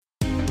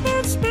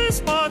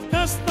Space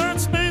Podcast, Third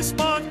Space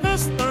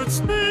Podcast, Third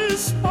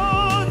Space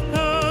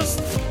Podcast,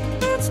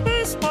 Third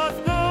Space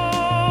Podcast.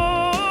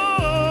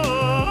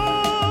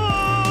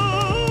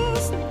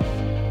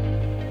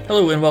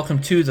 Hello and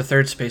welcome to the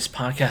Third Space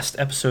Podcast,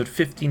 episode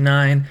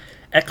 59,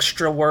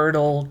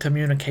 Extrawordal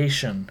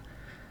Communication.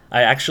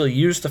 I actually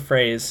used the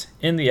phrase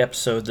in the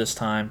episode this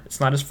time. It's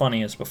not as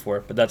funny as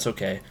before, but that's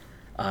okay.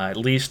 At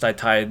least I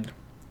tied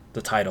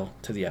the title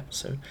to the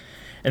episode.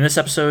 In this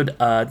episode,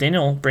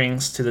 Daniel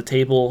brings to the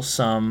table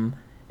some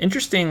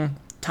interesting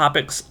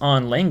topics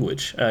on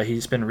language.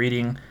 He's been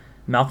reading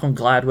Malcolm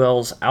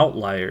Gladwell's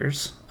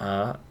Outliers,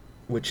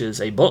 which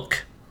is a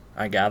book,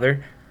 I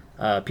gather,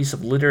 a piece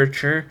of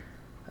literature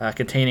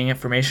containing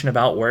information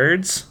about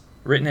words,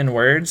 written in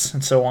words,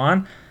 and so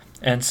on.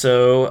 And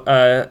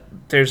so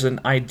there's an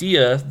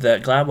idea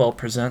that Gladwell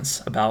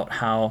presents about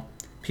how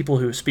people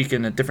who speak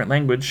in a different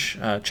language,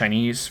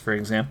 Chinese, for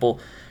example,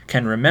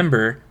 can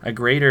remember a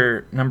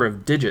greater number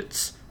of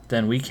digits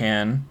than we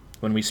can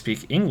when we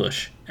speak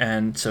English.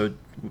 And so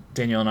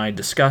Daniel and I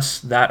discuss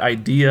that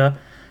idea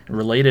and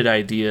related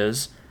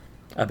ideas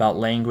about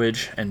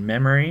language and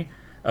memory.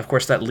 Of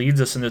course, that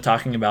leads us into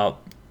talking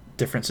about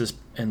differences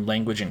in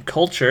language and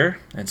culture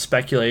and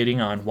speculating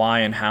on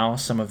why and how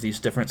some of these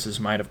differences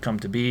might have come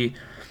to be.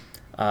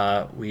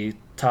 We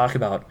talk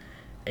about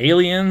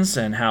aliens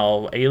and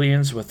how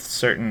aliens with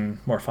certain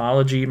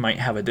morphology might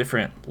have a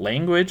different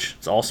language.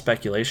 It's all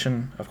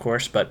speculation, of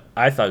course, but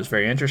I thought it was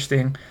very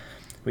interesting.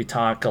 We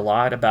talk a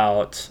lot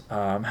about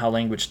how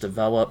language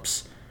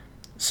develops,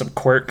 some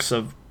quirks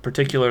of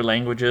particular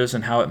languages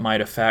and how it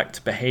might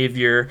affect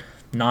behavior,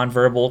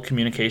 nonverbal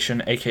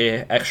communication,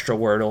 aka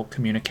extrawordal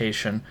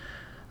communication.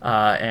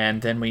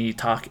 And then we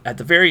talk at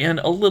the very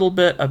end a little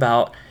bit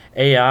about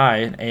AI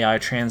and AI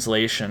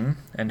translation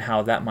and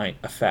how that might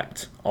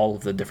affect all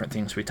of the different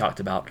things we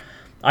talked about.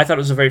 I thought it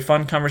was a very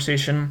fun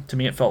conversation. To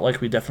me, it felt like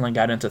we definitely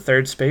got into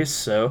third space,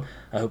 so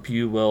I hope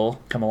you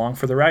will come along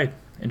for the ride.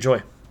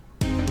 Enjoy.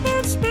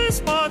 Third Space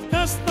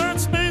Podcast, Third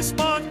Space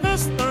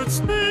Podcast, Third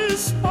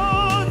Space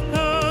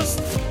Podcast,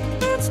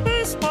 Third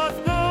Space Podcast.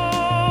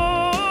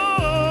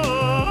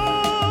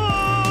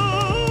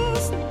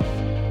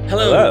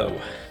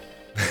 Hello.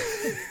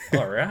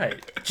 All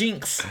right.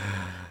 Jinx.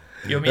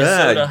 You owe me a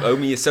soda. You owe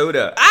me a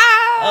soda.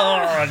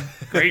 Oh,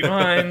 great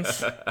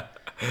minds.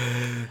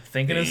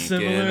 Thinking in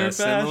a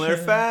similar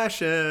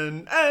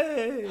fashion.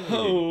 Hey.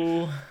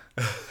 Oh.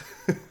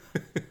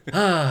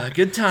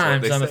 Good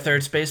times on the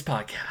Third Space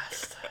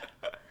Podcast.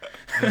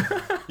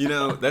 You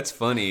know, that's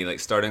funny, like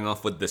starting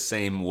off with the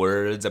same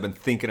words. I've been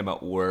thinking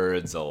about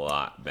words a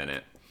lot,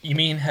 Bennett. You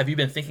mean, have you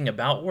been thinking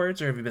about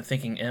words or have you been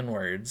thinking in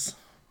words?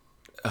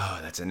 Oh,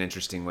 that's an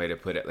interesting way to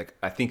put it. Like,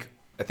 I think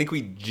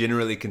we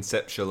generally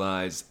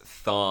conceptualize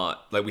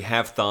thought, like we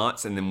have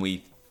thoughts and then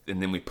we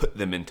put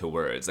them into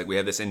words. Like we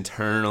have this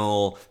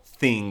internal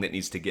thing that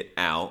needs to get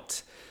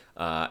out,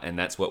 and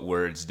that's what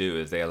words do,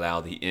 is they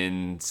allow the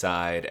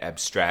inside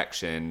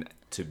abstraction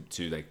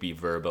to like be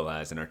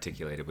verbalized and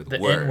articulated with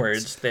words. The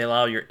inwards, they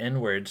allow your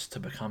inwards to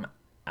become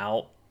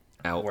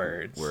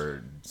outwards.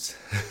 Words.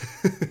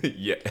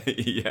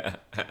 yeah,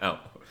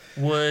 out.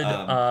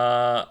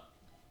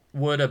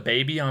 Would a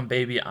baby on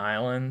Baby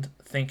Island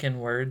think in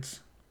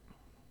words?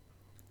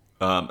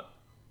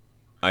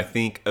 I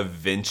think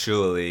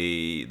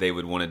eventually they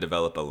would want to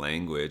develop a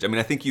language. I mean,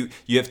 I think you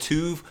have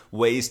two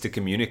ways to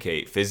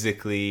communicate,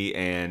 physically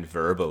and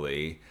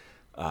verbally.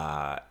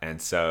 And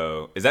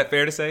so, is that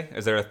fair to say?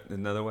 Is there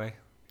another way?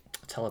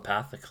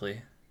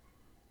 Telepathically.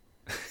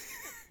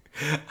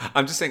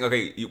 I'm just saying,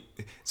 okay,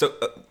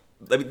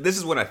 this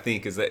is what I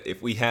think, is that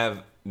if we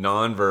have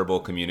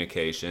nonverbal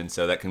communication,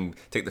 so that can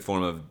take the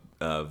form of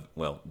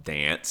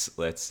dance,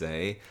 let's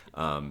say,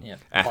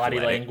 body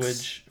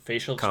language,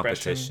 facial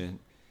competition.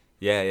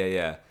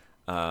 Yeah.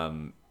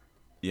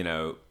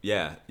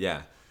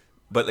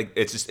 But like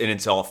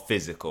it's all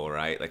physical,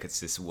 right? Like it's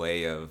this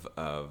way of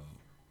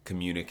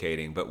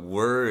communicating. But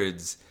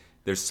words,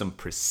 there's some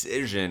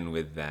precision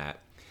with that.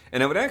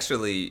 And I would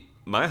actually,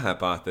 my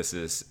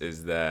hypothesis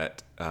is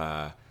that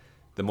the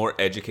more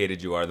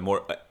educated you are, the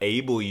more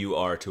able you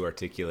are to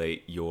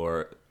articulate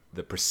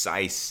the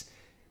precise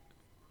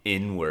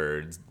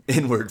inward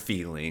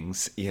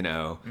feelings,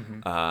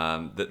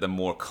 the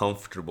more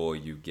comfortable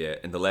you get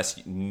and the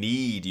less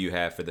need you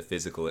have for the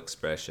physical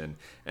expression.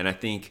 And I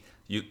think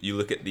you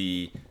look at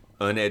the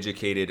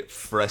uneducated,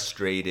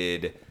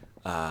 frustrated,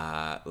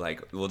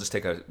 like we'll just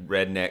take a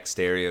redneck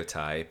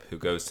stereotype who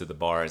goes to the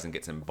bars and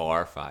gets in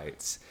bar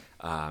fights.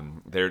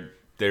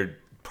 They're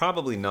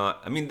probably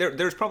not. I mean,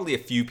 there's probably a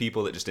few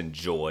people that just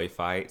enjoy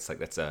fights, like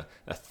that's a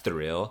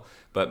thrill.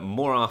 But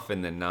more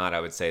often than not, I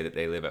would say that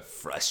they live a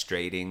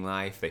frustrating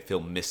life. They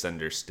feel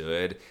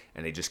misunderstood,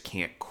 and they just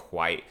can't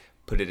quite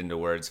put it into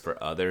words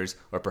for others,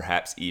 or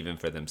perhaps even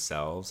for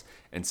themselves.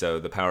 And so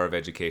the power of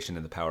education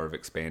and the power of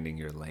expanding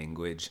your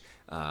language,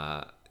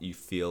 you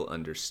feel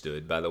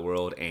understood by the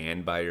world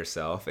and by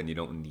yourself, and you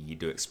don't need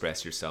to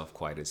express yourself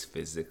quite as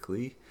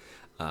physically.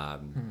 I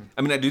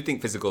mean, I do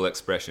think physical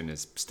expression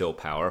is still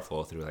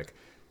powerful through like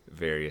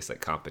various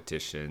like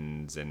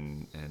competitions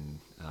and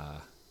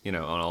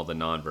on all the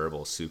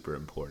nonverbal, super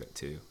important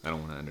too. I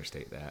don't want to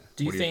understate that.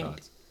 What are your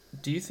thoughts?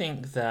 Do you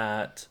think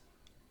that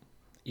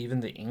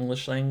even the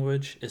English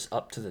language is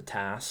up to the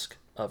task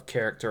of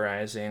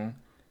characterizing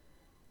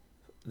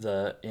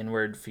the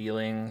inward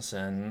feelings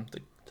and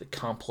the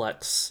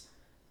complex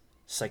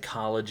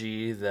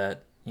psychology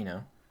that,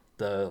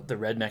 the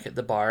redneck at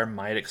the bar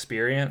might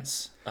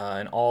experience,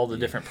 and all the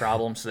different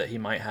problems that he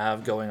might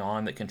have going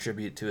on that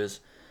contribute to his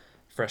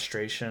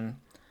frustration?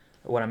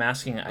 What I'm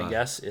asking, I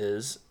guess,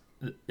 is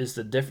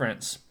the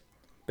difference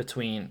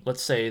between,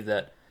 let's say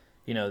that,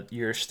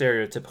 your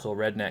stereotypical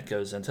redneck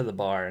goes into the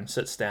bar and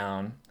sits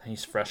down,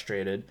 he's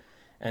frustrated,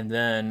 and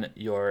then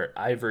your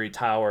ivory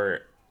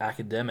tower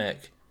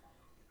academic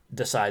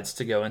decides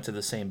to go into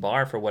the same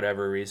bar for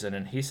whatever reason,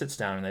 and he sits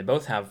down, and they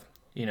both have,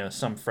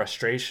 some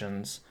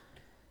frustrations,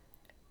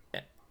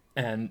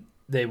 and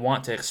they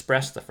want to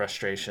express the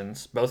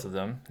frustrations, both of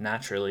them,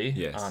 naturally.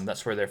 Yes.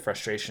 That's where their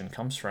frustration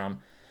comes from.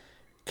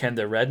 Can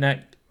the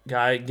redneck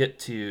guy get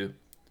to,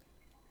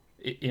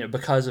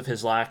 because of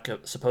his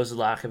supposed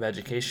lack of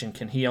education,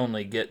 can he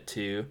only get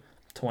to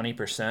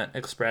 20%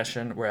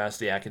 expression, whereas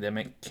the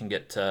academic can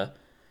get to,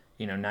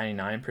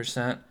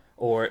 99%?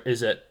 Or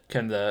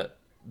can the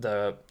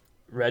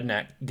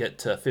redneck get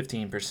to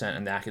 15%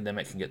 and the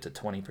academic can get to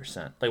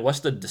 20%? Like,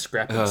 what's the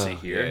discrepancy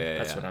here? Yeah,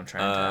 That's what I'm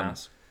trying to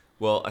ask.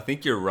 Well, I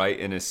think you're right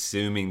in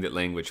assuming that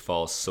language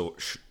falls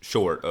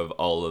short of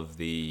all of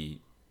the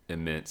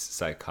immense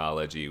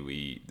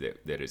psychology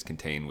that is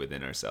contained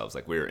within ourselves.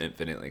 Like, we're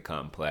infinitely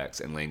complex,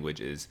 and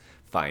language is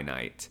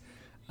finite.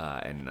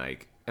 And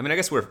like, I mean, I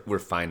guess we're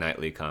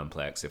finitely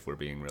complex if we're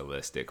being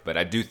realistic. But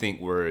I do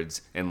think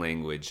words and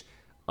language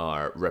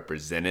are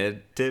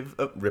representative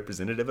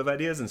of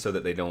ideas, and so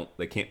that they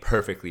can't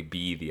perfectly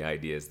be the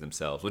ideas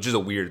themselves, which is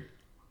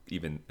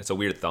it's a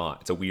weird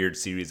thought. It's a weird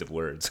series of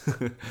words.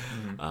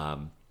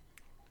 Mm-hmm.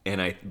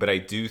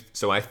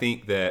 I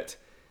think that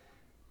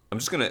I'm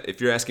just gonna, if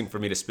you're asking for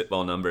me to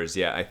spitball numbers,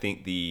 yeah, I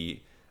think the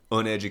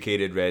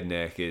uneducated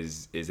redneck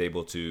is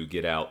able to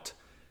get out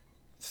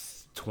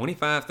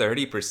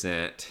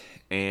 25-30%,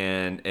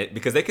 and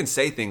because they can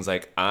say things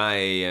like, I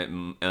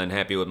am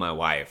unhappy with my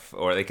wife,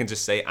 or they can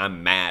just say,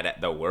 I'm mad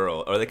at the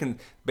world, or they can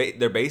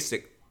their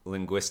basic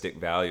linguistic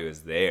value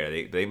is there.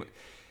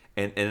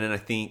 And then I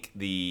think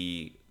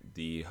the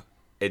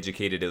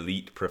educated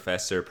elite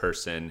professor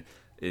person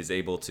is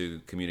able to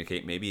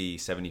communicate maybe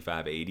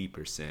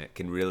 75-80%,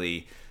 can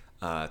really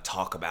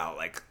talk about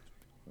like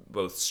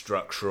both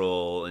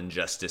structural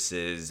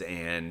injustices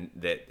and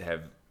that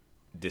have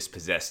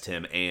dispossessed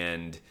him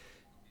and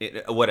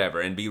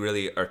whatever, and be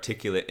really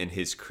articulate in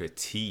his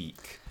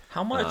critique.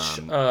 How much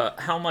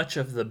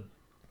of the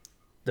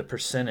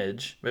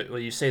percentage? Well,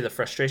 you say the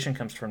frustration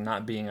comes from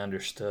not being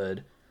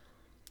understood.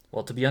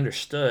 Well, to be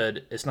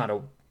understood, it's not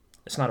a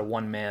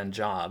one-man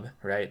job,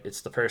 right?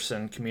 It's the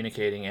person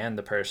communicating and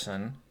the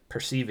person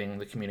perceiving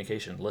the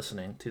communication,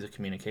 listening to the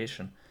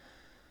communication.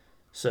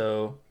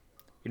 So,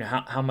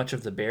 how much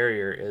of the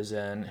barrier is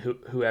in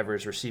whoever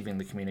is receiving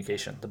the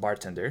communication? The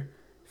bartender,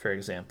 for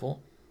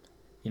example.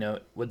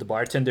 Would the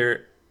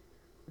bartender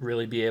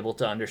really be able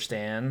to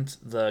understand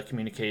the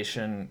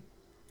communication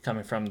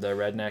coming from the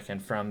redneck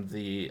and from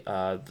the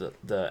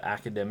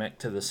academic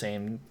to the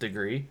same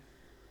degree?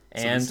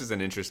 So and this is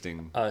an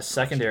interesting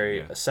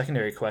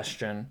secondary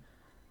question.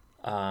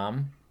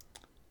 Even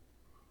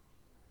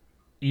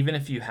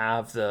if you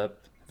have the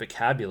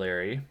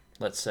vocabulary,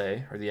 let's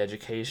say, or the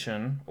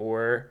education,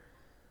 or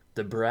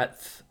the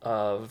breadth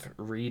of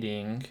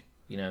reading,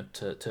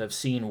 to have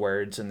seen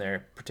words in their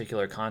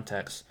particular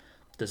context,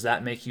 does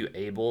that make you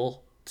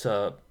able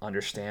to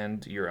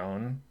understand your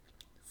own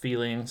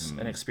feelings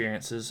and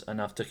experiences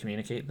enough to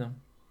communicate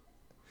them?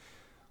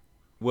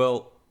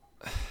 Well,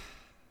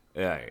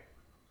 yeah,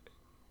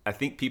 I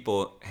think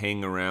people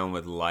hang around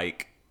with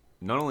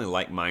not only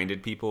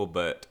like-minded people,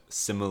 but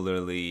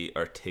similarly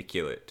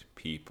articulate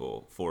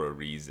people for a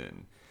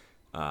reason.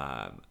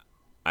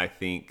 I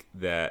think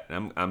that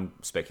I'm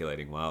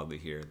speculating wildly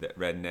here that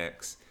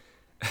rednecks,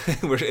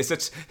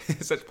 it's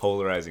such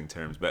polarizing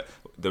terms, but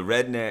the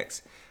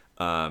rednecks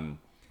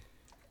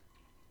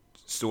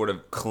sort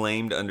of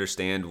claim to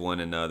understand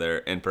one another,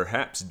 and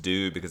perhaps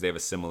do because they have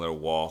a similar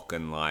walk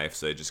in life.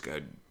 So they just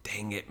go,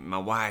 dang it, my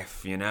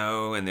wife, and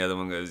the other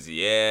one goes,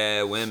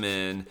 yeah,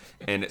 women.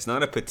 And it's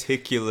not a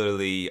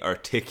particularly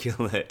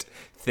articulate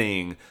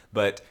thing,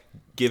 but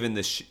given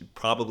the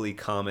probably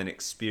common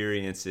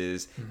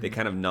experiences, they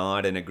kind of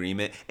nod in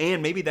agreement.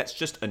 And maybe that's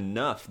just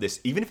enough.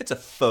 Even if it's a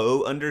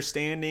faux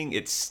understanding,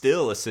 it's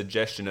still a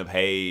suggestion of,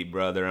 hey,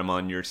 brother, I'm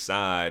on your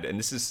side. And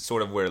this is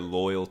sort of where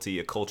loyalty,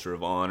 a culture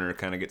of honor,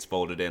 kind of gets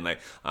folded in. Like,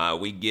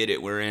 we get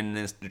it. We're in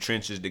the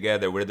trenches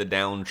together. We're the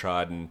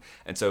downtrodden.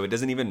 And so it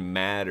doesn't even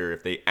matter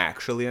if they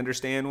actually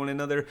understand one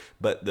another,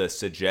 but the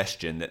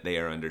suggestion that they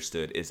are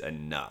understood is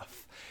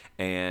enough.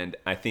 And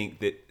I think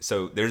that,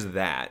 so there's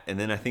that. And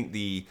then I think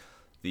the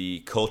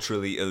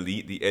culturally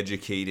elite, the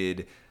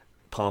educated,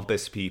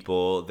 pompous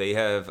people, they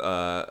have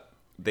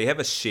they have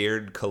a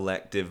shared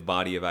collective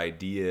body of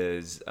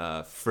ideas,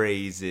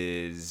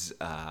 phrases,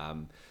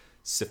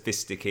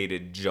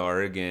 sophisticated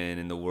jargon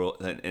in the world,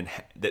 and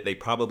that they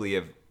probably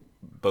have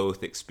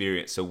both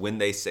experienced. So when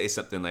they say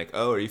something like,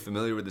 "Oh, are you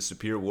familiar with the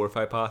superior wharf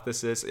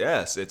hypothesis?"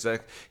 Yes, it's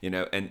like,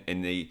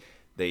 and they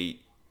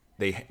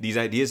these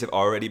ideas have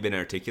already been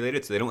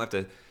articulated, so they don't have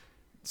to.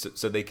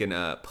 So they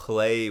can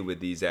play with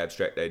these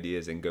abstract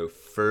ideas and go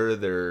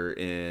further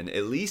in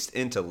at least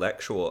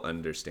intellectual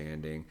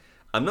understanding.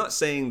 I'm not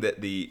saying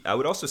that I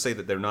would also say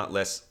that they're not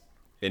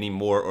any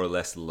more or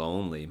less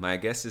lonely. My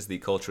guess is the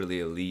culturally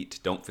elite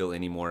don't feel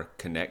any more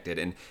connected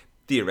and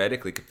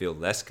theoretically could feel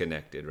less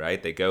connected,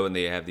 right? They go and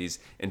they have these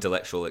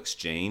intellectual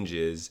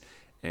exchanges,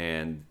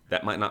 and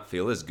that might not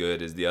feel as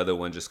good as the other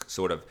one just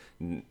sort of,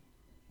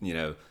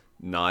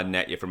 nodding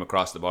at you from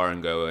across the bar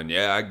and going,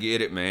 "Yeah, I get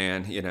it,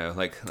 man."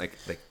 Like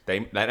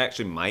that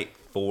actually might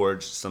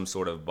forge some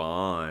sort of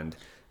bond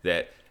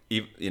that,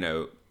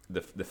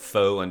 the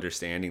faux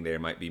understanding there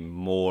might be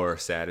more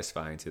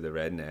satisfying to the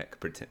redneck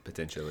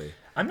potentially.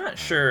 I'm not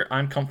sure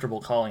I'm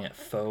comfortable calling it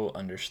faux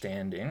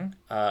understanding.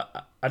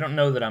 I don't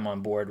know that I'm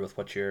on board with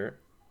what you're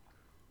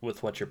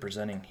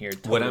presenting here.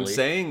 Totally. What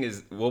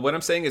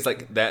I'm saying is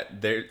like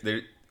that there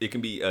it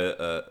can be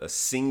a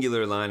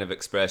singular line of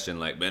expression,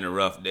 like, "Been a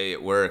rough day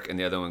at work," and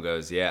the other one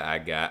goes, "Yeah, I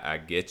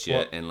get you,"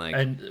 well, and like,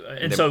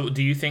 and so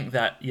do you think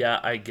that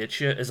 "yeah, I get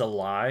you" is a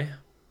lie,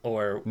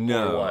 or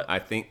no? Or what? I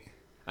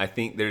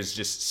think there's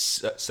just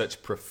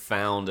such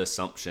profound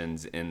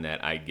assumptions in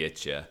that "I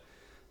get you,"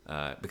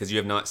 because you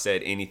have not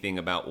said anything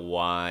about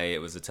why it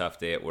was a tough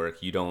day at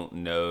work. You don't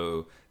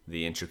know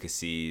the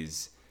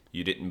intricacies.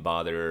 You didn't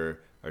bother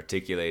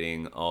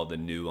articulating all the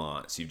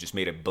nuance. You've just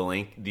made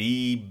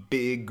the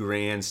big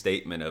grand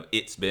statement of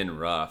 "it's been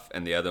rough,"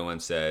 and the other one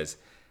says,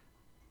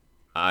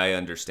 "I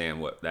understand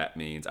what that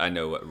means. I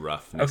know what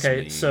roughness means."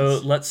 Okay, so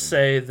let's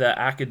say the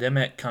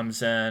academic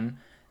comes in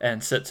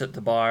and sits at the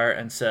bar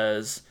and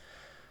says,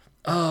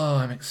 "Oh,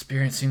 I'm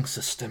experiencing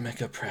systemic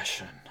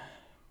oppression."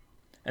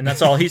 And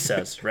that's all he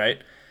says,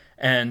 right?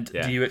 And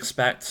Yeah. do you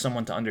expect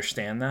someone to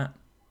understand that?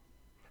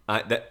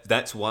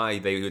 That's why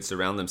they would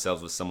surround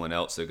themselves with someone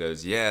else who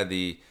goes, "Yeah,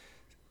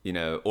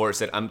 or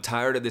said, "I'm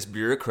tired of this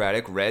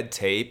bureaucratic red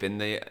tape in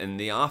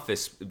the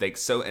office."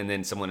 And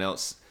then someone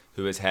else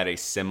who has had a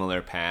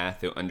similar path,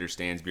 who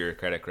understands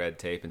bureaucratic red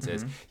tape, and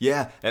says,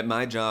 "Yeah, at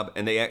my job,"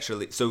 and they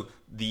actually, so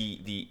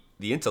the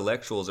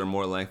intellectuals are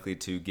more likely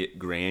to get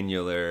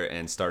granular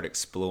and start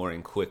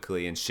exploring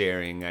quickly and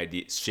sharing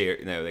ideas,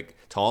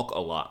 talk a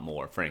lot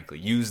more, frankly,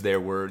 use their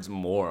words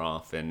more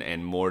often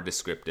and more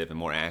descriptive and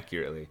more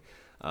accurately.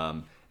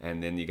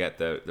 And then you got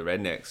the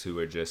rednecks who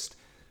are just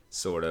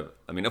sort of,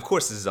 I mean, of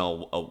course this is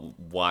all a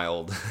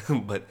wild,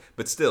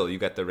 but still, you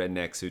got the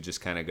rednecks who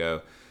just kind of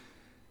go,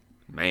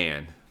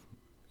 "Man."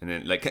 And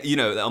then,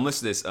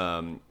 almost this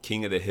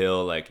king of the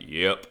hill, like,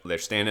 "Yep," they're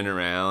standing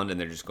around and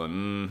they're just going,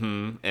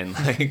 "Mm-hmm,"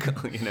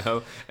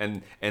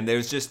 and and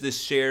there's just this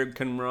shared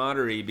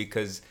camaraderie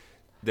because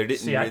there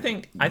didn't. See, I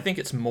think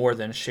it's more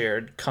than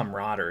shared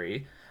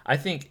camaraderie. I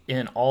think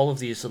in all of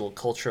these little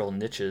cultural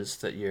niches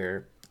that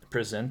you're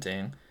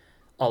presenting,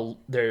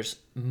 there's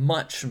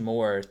much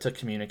more to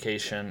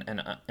communication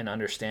and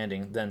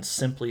understanding than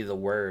simply the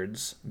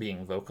words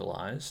being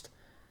vocalized.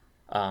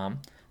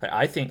 But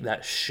I think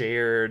that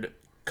shared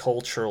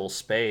cultural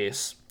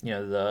space,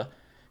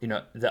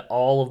 that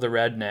all of the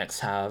rednecks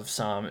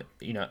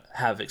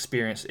have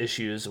experienced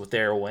issues with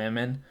their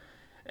women,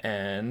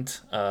 and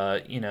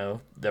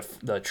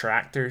the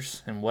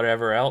tractors and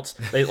whatever else.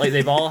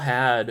 They've all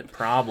had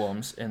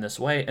problems in this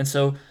way, and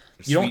so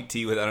sweet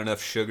tea without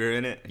enough sugar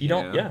in it. You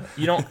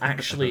don't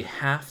actually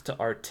have to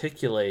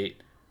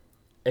articulate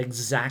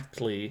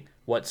exactly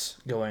what's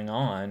going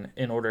on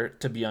in order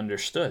to be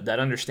understood. That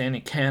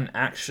understanding can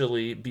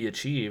actually be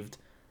achieved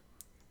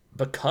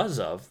because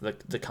of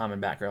the common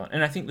background.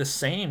 And I think the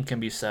same can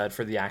be said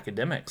for the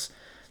academics.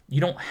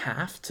 You don't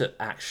have to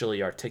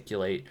actually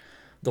articulate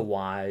the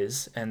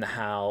whys and the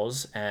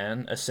hows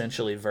and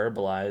essentially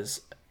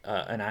verbalize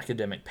an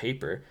academic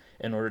paper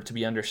in order to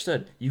be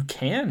understood. You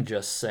can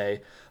just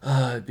say,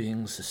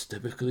 "being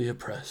systemically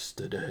oppressed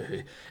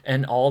today,"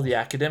 and all the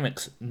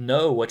academics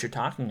know what you're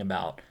talking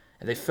about,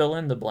 and they fill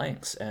in the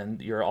blanks,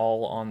 and you're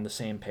all on the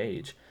same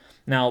page.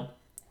 Now,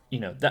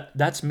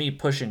 that's me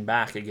pushing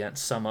back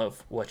against some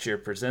of what you're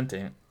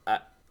presenting.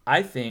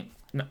 I think,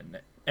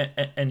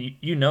 and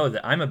you know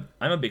that I'm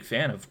a big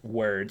fan of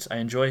words. I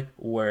enjoy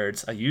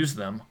words. I use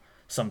them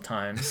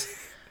sometimes.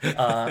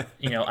 I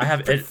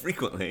have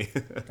frequently.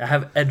 I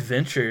have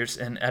adventures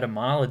in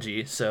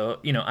etymology, so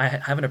I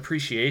have an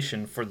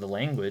appreciation for the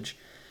language.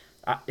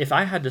 If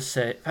I had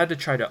to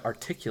try to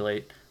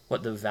articulate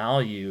what the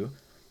value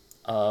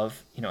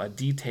of a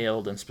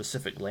detailed and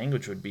specific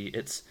language would be,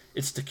 it's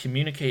to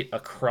communicate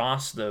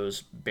across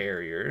those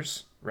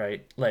barriers,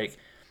 right?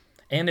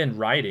 And in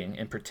writing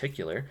in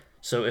particular.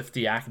 So if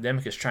the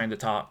academic is trying to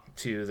talk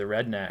to the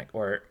redneck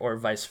or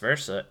vice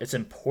versa, it's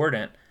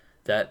important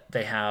that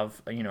they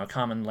have a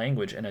common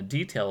language and a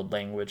detailed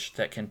language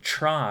that can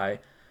try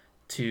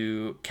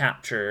to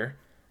capture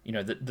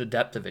the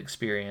depth of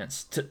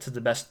experience to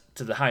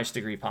the highest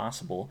degree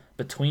possible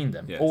between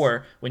them. Yes.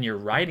 Or when you're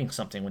writing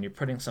something, when you're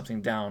putting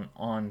something down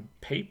on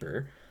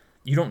paper,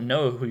 you don't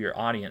know who your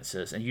audience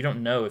is, and you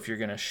don't know if you're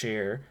going to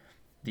share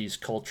these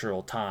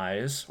cultural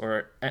ties,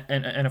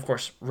 and of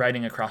course,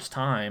 writing across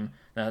time.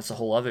 That's a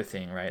whole other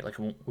thing, right? Like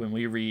when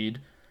we read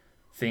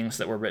things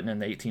that were written in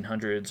the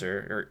 1800s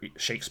or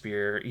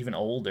Shakespeare, or even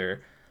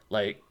older,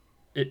 like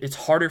it's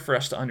harder for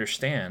us to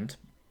understand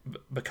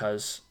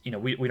because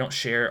we don't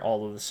share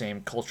all of the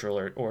same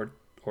cultural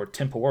or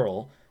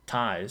temporal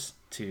ties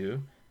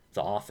to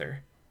the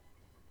author.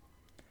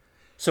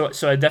 So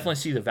I definitely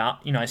see the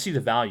value. I see the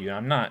value.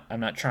 I'm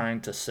not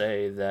trying to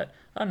say that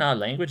no,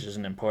 language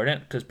isn't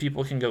important, because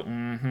people can go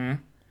in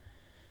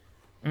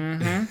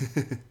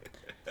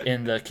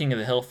the King of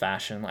the Hill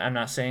fashion. I'm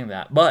not saying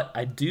that, but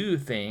I do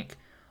think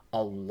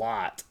a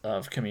lot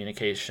of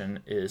communication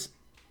is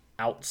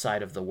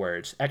outside of the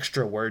words,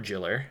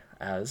 extrawordular,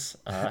 as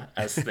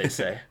they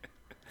say.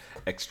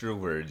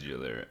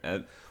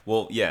 Extrawordular.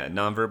 Well, yeah,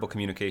 nonverbal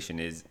communication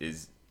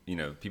is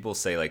people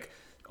say like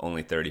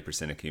only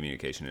 30% of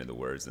communication are the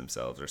words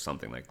themselves or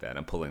something like that.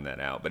 I'm pulling that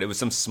out, but it was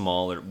some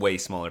way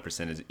smaller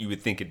percentage. You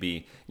would think it'd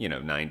be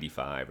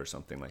 95 or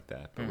something like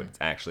that, but it's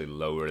actually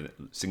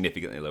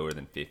significantly lower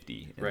than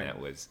 50, and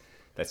right.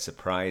 That's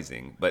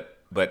surprising. But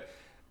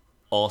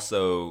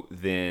also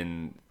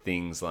then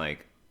things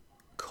like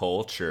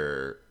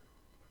culture,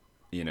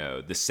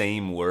 the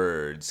same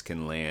words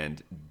can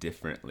land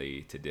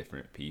differently to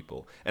different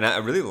people. And I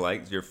really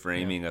liked your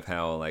framing of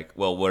how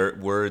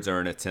words are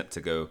an attempt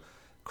to go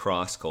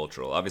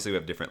cross-cultural. Obviously we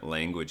have different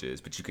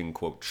languages, but you can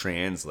quote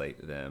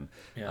translate them.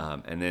 Yeah.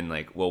 And then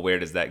where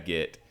does that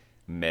get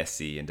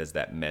messy, and does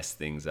that mess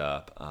things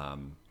up?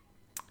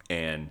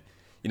 And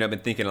I've been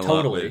thinking a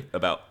lot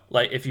about,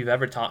 like, if you've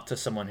ever talked to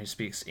someone who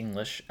speaks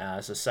English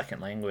as a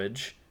second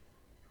language,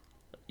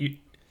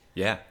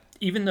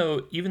 even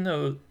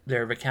though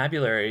their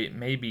vocabulary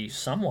may be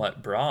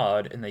somewhat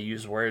broad and they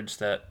use words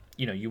that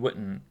you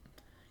wouldn't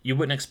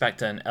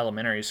expect an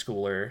elementary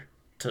schooler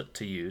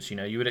to use,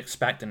 you would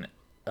expect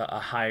a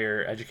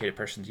higher educated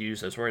person to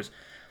use those words.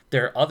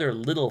 There are other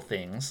little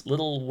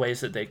ways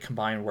that they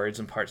combine words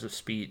and parts of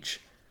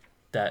speech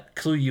that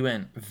clue you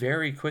in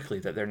very quickly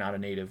that they're not a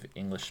native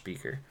English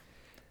speaker.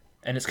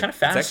 And it's kind of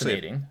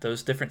fascinating.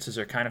 Those differences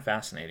are kind of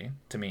fascinating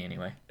to me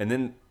anyway. And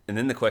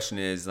then the question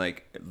is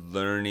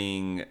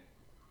learning,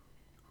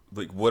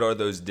 what are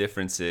those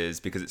differences?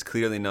 Because it's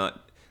clearly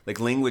not,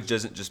 language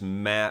doesn't just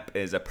map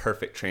as a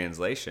perfect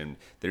translation.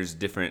 There's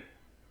different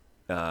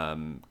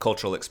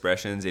cultural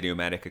expressions,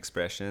 idiomatic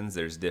expressions.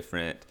 There's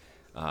different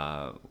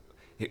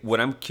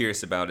what I'm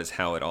curious about is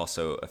how it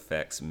also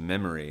affects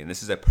memory. And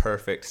this is a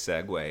perfect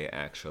segue,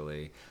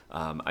 actually.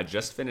 I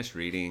just finished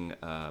reading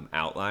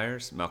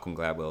Outliers, Malcolm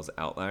Gladwell's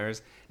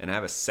Outliers, and I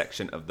have a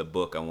section of the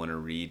book I want to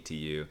read to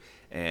you.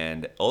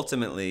 And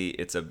ultimately,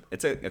 it's a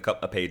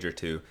page or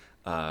two,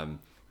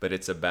 but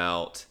it's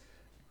about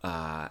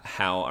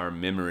how our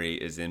memory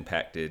is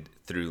impacted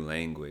through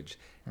language.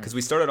 Because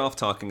we started off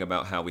talking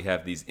about how we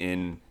have these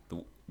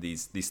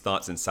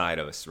thoughts inside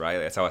of us, right?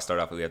 That's how I start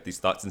off. We have these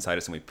thoughts inside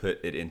us and we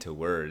put it into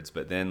words.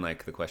 But then the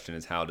question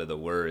is, how do the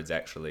words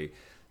actually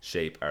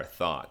shape our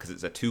thought? Because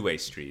it's a two-way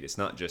street. It's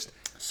not just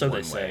one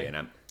way.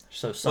 And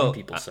some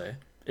people say.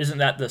 Isn't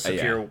that the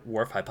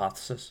Sapir-Whorf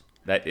hypothesis?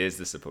 That is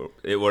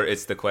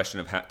it's the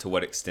question of to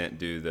what extent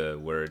do the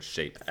words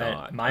shape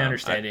thought. My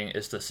understanding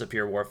is the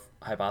Sapir-Whorf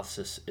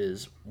hypothesis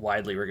is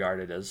widely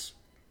regarded as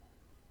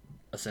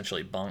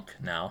essentially bunk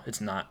now. It's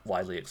not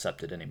widely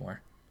accepted anymore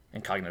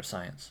in cognitive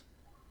science.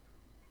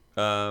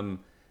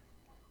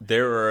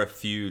 There are a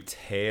few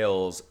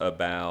tales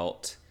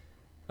about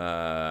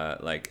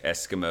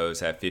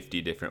Eskimos have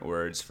 50 different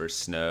words for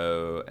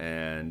snow,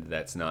 and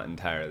that's not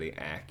entirely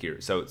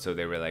accurate. So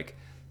they were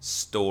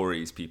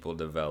stories people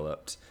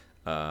developed.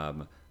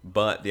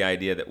 But the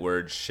idea that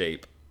words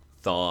shape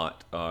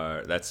thought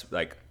that's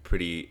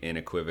pretty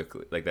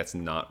unequivocally, that's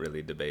not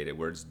really debated.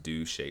 Words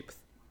do shape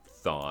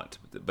thought,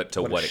 but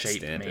to what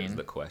extent is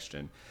the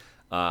question.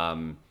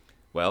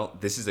 Well,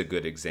 this is a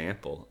good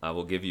example. I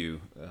will give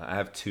you, I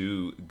have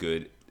two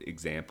good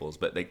examples,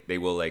 but they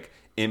will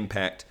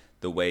impact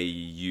the way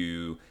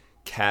you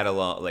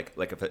catalog,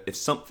 if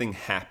something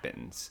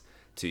happens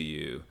to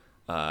you,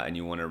 and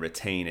you want to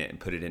retain it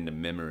and put it into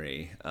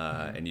memory,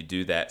 and you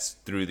do that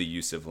through the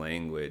use of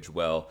language,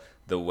 well,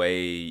 the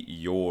way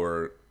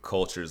your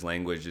culture's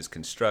language is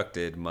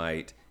constructed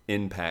might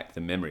impact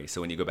the memory.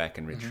 So when you go back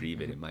and retrieve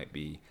it might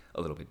be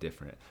a little bit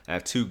different. I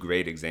have two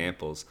great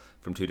examples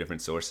from two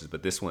different sources,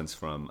 but this one's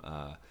from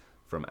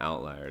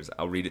Outliers.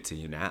 I'll read it to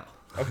you now.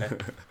 Okay.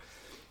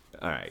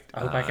 All right. I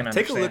hope I can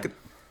take understand. a look at.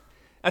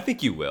 I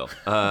think you will.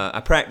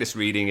 I practice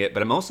reading it,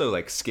 but I'm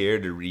also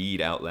scared to read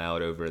out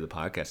loud over the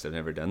podcast. I've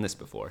never done this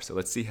before, so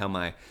let's see how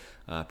my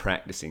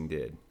practicing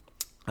did.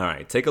 All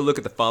right. Take a look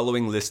at the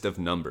following list of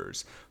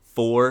numbers: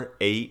 4,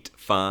 8,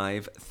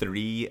 5,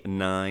 3,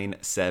 9,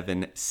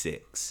 7,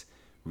 6.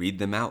 Read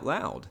them out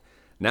loud.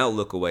 Now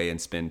look away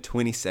and spend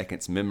 20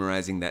 seconds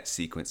memorizing that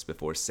sequence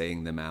before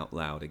saying them out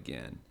loud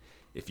again.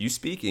 If you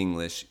speak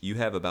English, you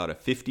have about a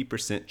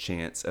 50%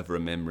 chance of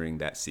remembering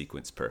that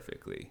sequence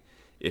perfectly.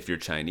 If you're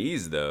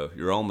Chinese, though,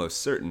 you're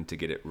almost certain to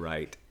get it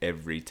right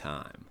every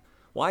time.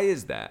 Why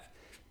is that?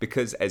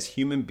 Because as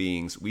human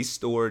beings, we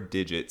store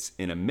digits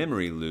in a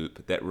memory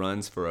loop that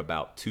runs for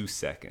about 2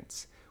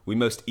 seconds. We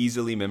most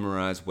easily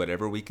memorize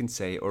whatever we can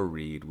say or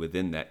read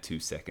within that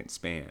 2-second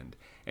span.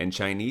 And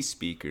Chinese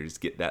speakers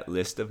get that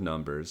list of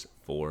numbers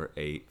 4,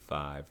 8,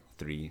 5,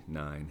 3,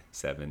 9,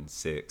 7,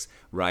 6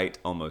 right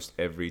almost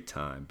every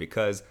time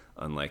because,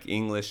 unlike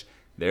English,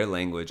 their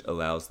language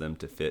allows them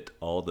to fit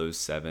all those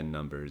 7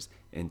 numbers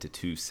into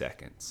 2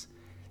 seconds.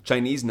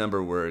 Chinese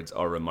number words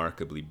are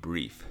remarkably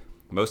brief.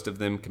 Most of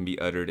them can be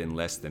uttered in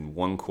less than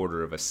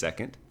 1/4 of a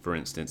second. For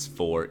instance,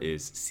 4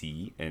 is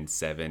C and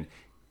 7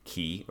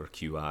 Qi or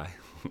QI.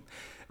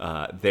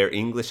 Their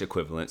English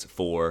equivalents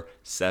 4,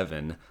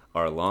 7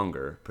 are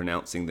longer.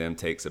 Pronouncing them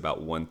takes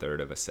about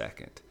 1/3 of a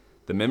second.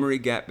 The memory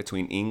gap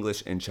between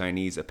English and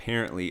Chinese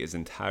apparently is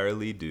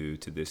entirely due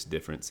to this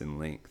difference in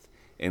length.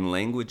 In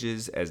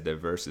languages as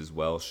diverse as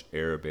Welsh,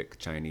 Arabic,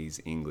 Chinese,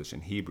 English,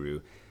 and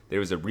Hebrew,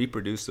 there is a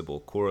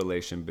reproducible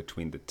correlation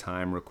between the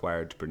time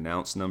required to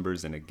pronounce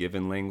numbers in a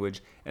given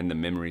language and the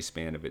memory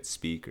span of its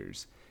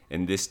speakers.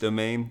 In this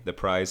domain, the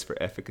prize for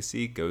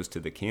efficacy goes to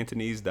the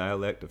Cantonese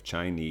dialect of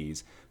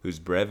Chinese, whose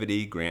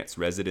brevity grants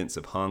residents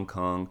of Hong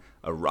Kong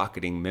a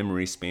rocketing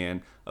memory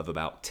span of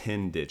about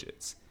 10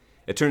 digits.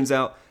 It turns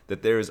out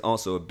that there is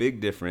also a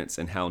big difference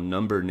in how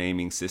number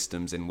naming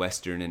systems in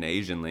Western and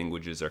Asian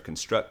languages are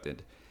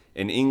constructed.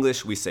 In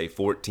English, we say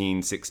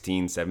 14,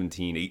 16,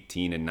 17,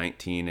 18, and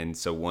 19, and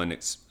so one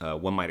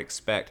might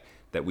expect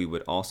that we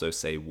would also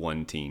say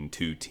 1-teen,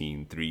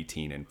 2-teen,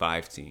 3-teen, and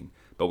 5-teen,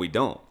 but we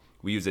don't.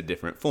 We use a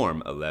different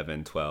form,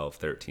 11, 12,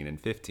 13, and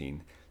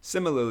 15.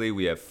 Similarly,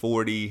 we have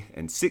 40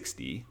 and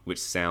 60,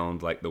 which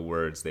sound like the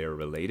words they are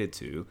related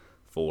to,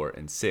 4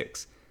 and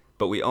 6.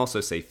 But we also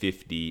say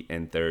 50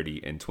 and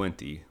 30 and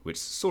 20, which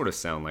sort of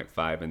sound like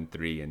 5 and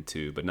 3 and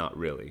 2, but not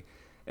really.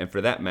 And for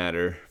that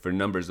matter, for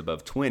numbers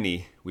above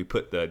 20, we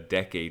put the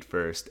decade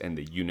first and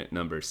the unit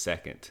number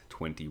second,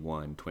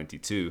 21,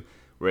 22,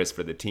 whereas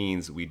for the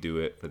teens, we do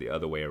it for the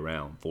other way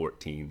around,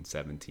 14,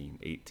 17,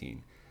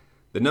 18.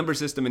 The number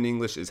system in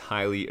English is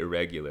highly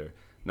irregular.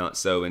 Not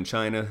so in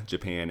China,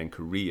 Japan, and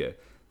Korea.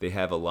 They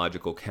have a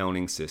logical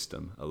counting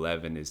system.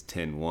 11 is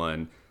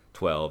 10-1,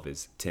 12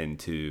 is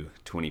 10-2,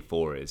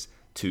 24 is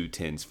 2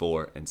 10s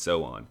 4, and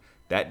so on.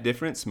 That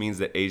difference means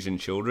that Asian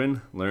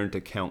children learn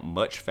to count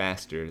much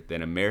faster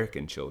than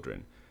American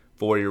children.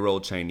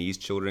 4-year-old Chinese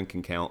children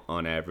can count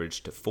on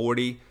average to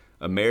 40.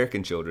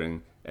 American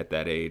children at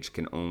that age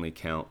can only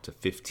count to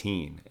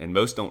 15, and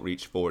most don't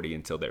reach 40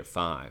 until they're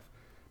 5.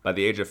 By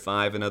the age of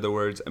 5, in other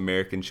words,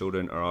 American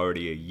children are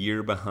already a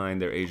year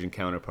behind their Asian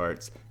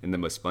counterparts in the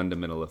most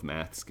fundamental of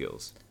math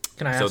skills.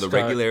 Can I ask,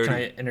 can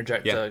I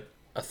interject a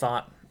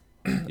thought?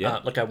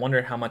 Yeah. I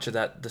wonder how much of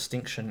that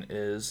distinction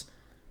is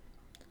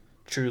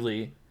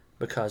truly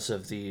because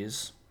of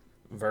these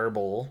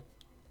verbal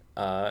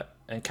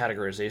and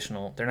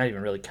categorizational, they're not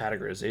even really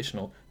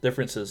categorizational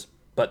differences,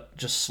 but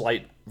just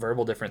slight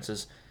verbal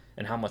differences,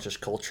 and how much is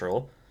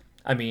cultural.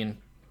 I mean,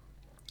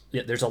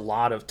 there's a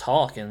lot of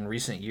talk in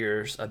recent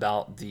years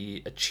about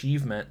the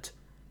achievement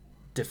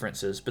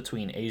differences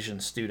between Asian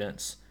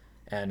students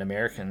and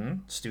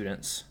American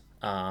students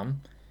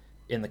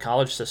in the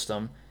college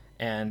system,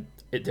 and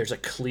there's a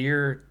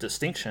clear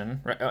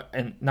distinction, right?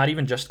 And not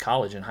even just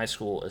college, in high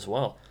school as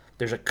well.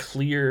 There's a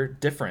clear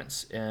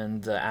difference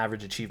in the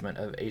average achievement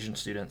of Asian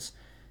students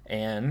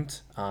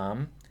and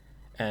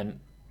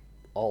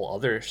all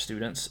other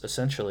students,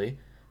 essentially.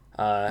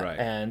 Right.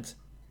 And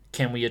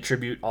can we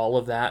attribute all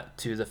of that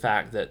to the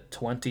fact that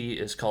 20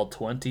 is called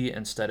 20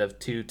 instead of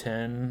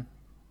 210?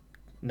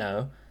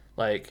 No.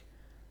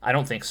 I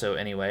don't think so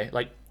anyway.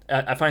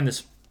 I find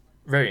this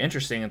very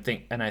interesting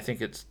and I think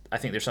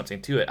there's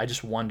something to it. I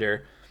just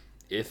wonder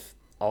if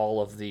all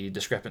of the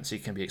discrepancy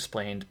can be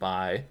explained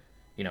by,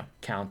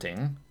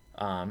 counting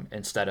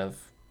instead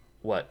of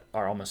what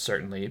are almost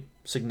certainly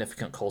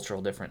significant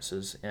cultural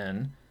differences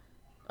in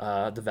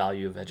the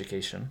value of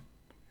education.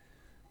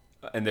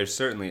 And there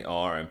certainly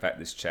are. In fact,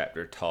 this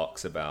chapter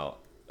talks about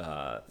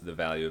the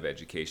value of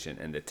education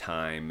and the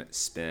time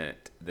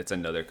spent. That's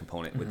another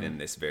component within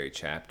this very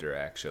chapter,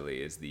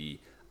 actually, is the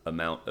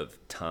amount of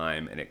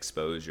time and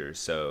exposure.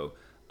 So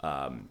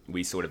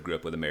we sort of grew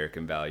up with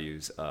American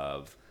values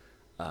of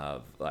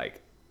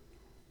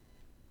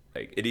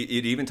it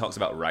even talks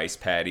about rice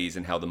paddies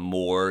and how the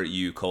more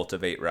you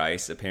cultivate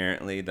rice,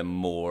 apparently, the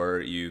more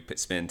you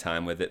spend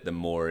time with it, the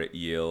more it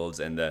yields,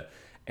 and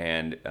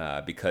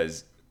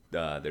because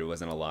there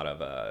wasn't a lot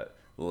of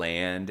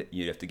land,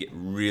 you'd have to get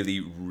really,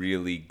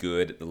 really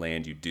good at the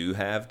land you do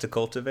have to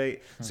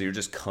cultivate. So you're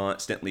just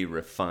constantly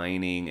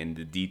refining, and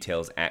the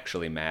details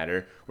actually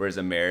matter. Whereas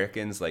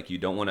Americans, you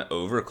don't want to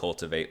over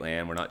cultivate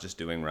land. We're not just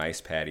doing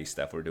rice paddy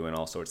stuff. We're doing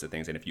all sorts of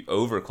things. And if you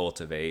over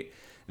cultivate,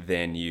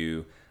 then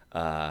you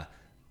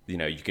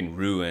you can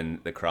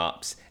ruin the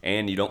crops,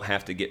 and you don't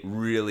have to get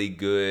really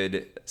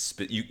good.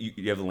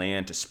 You have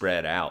land to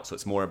spread out, so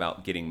it's more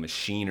about getting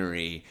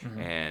machinery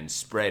and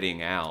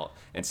spreading out.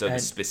 And so the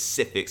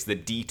specifics, the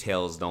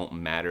details don't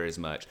matter as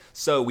much.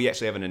 So we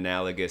actually have an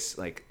analogous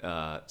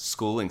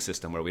schooling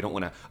system where we don't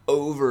want to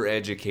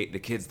over-educate the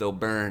kids; they'll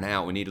burn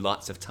out. We need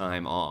lots of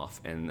time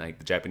off. And like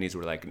the Japanese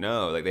were like,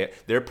 no, like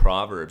their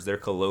proverbs, their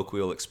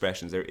colloquial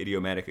expressions, their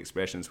idiomatic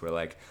expressions were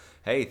like,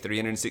 hey,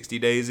 360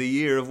 days a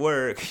year of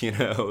work,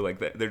 like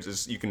that. They're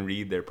just, you can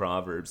read their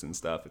proverbs and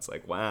stuff. It's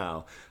like,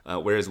 wow.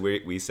 Whereas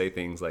we say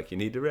things like, you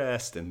need to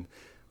rest. And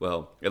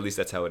well, at least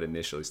that's how it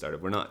initially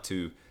started. We're not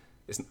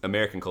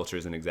American culture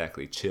isn't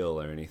exactly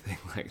chill or anything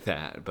like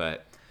that.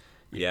 But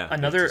yeah.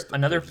 Another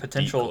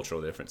potential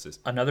cultural differences.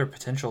 Another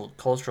potential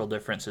cultural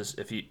difference is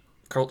if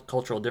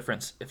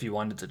you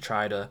wanted to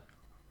try to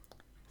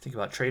think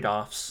about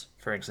trade-offs,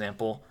 for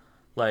example,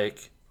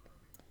 like,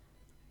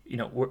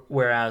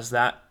 whereas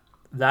that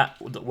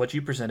what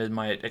you presented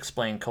might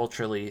explain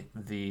culturally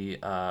the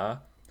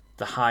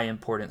high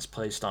importance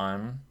placed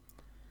on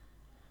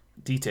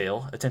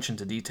detail, attention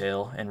to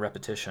detail, and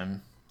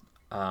repetition.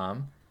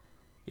 And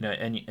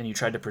you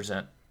tried to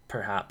present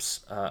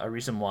perhaps a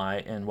reason why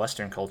in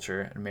Western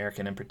culture,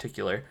 American in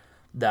particular,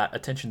 that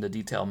attention to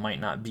detail might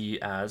not be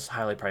as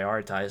highly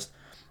prioritized.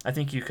 I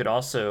think you could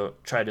also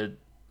try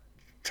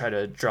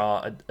to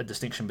draw a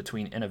distinction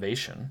between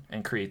innovation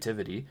and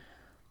creativity.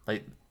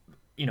 Like,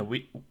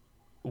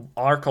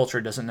 our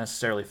culture doesn't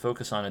necessarily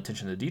focus on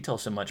attention to detail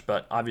so much,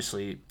 but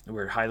obviously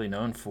we're highly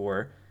known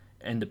for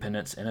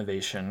independence,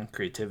 innovation,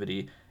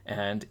 creativity,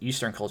 and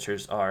Eastern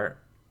cultures are,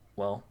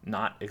 well,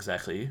 not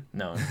exactly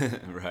known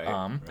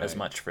right. as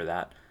much for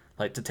that.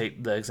 Like, to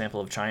take the example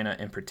of China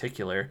in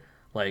particular,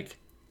 like,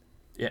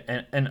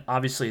 and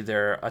obviously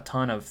there are a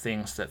ton of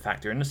things that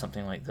factor into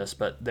something like this,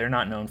 but they're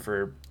not known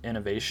for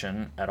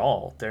innovation at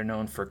all. They're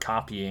known for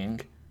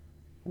copying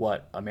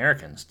what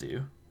Americans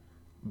do,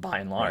 by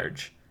and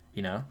large.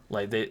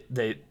 Like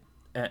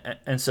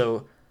and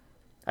so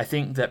I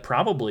think that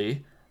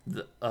probably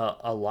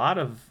a lot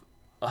of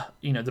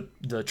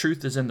the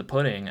truth is in the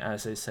pudding,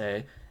 as they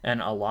say,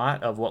 and a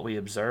lot of what we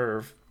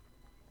observe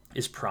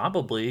is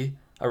probably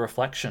a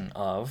reflection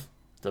of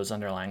those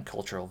underlying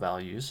cultural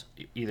values,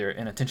 either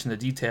an attention to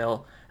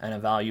detail and a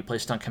value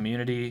placed on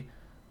community,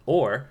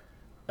 or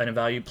a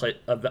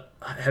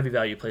heavy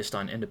value placed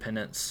on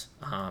independence,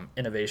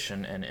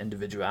 innovation, and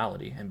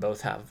individuality, and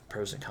both have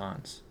pros and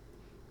cons.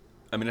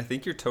 I mean, I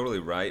think you're totally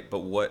right,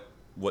 but what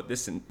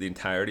the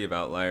entirety of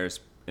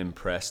Outliers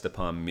impressed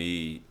upon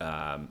me,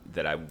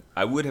 that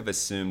I would have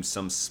assumed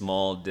some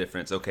small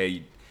difference.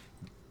 Okay,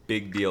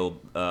 big deal.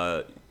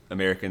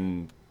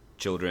 American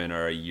children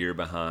are a year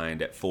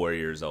behind at 4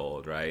 years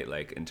old, right?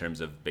 Like in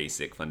terms of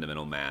basic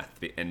fundamental math,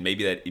 and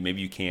maybe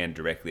you can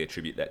directly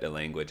attribute that to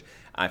language.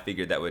 I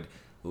figured that would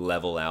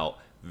level out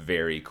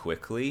very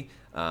quickly,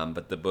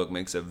 but the book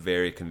makes a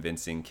very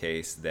convincing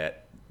case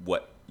that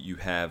what you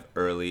have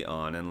early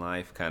on in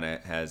life kind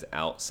of has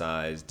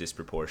outsized,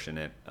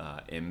 disproportionate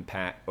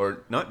impact,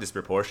 or not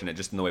disproportionate,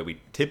 just in the way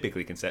we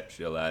typically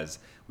conceptualize.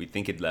 We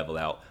think it'd level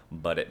out,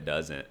 but it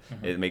doesn't.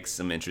 Mm-hmm. It makes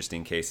some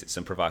interesting cases,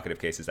 some provocative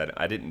cases that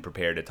I didn't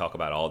prepare to talk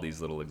about all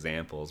these little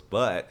examples,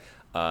 but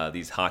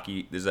there's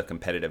a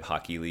competitive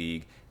hockey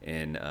league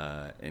in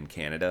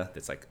Canada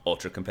that's like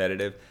ultra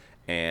competitive,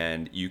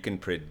 and you can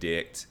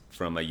predict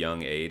from a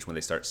young age when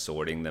they start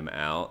sorting them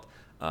out,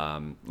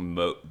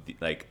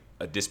 like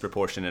a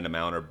disproportionate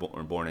amount are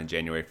born in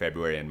January,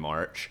 February, and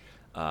March,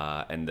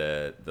 and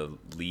the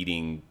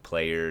leading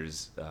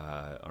players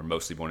are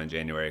mostly born in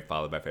January,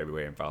 followed by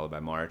February, and followed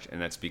by March,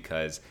 and that's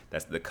because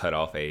that's the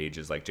cutoff age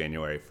is like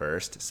January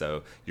 1st.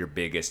 So your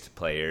biggest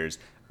players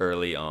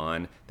early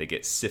on, they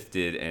get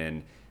sifted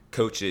and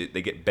coaches.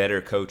 They get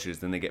better coaches,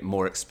 then they get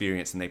more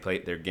experience, and they play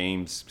their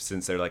games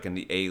since they're like in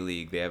the A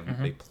League. They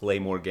play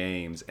more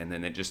games, and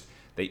then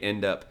they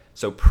end up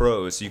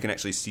pros. So you can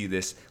actually see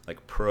this,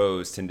 like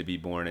pros tend to be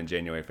born in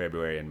January,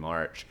 February, and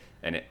March.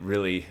 And it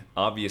really,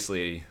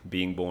 obviously,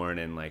 being born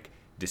in like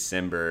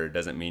December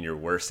doesn't mean you're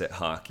worse at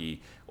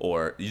hockey,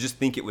 or you just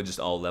think it would just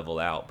all level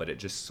out, but it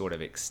just sort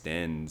of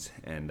extends.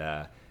 And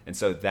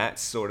so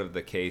that's sort of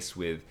the case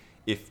with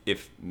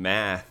if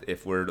math,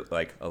 if we're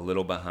like a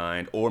little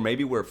behind, or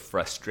maybe we're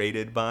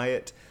frustrated by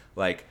it.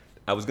 Like,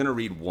 I was gonna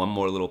read one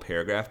more little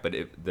paragraph, but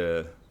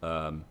the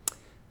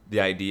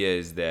idea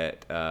is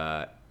that,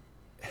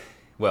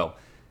 well,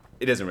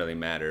 it doesn't really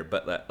matter,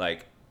 but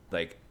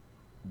like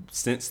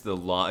since the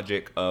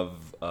logic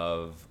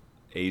of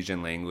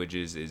Asian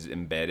languages is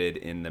embedded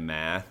in the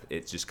math,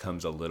 it just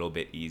comes a little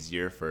bit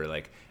easier for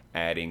like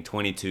adding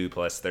 22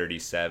 plus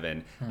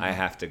 37. I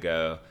have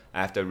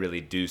to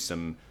really do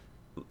some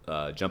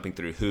jumping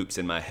through hoops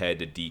in my head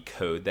to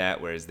decode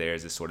that, whereas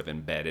theirs is sort of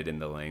embedded in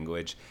the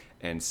language.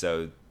 And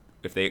so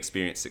if they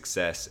experience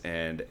success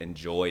and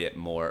enjoy it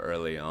more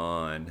early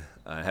on,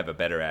 have a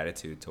better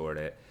attitude toward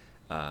it,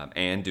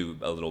 and do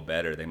a little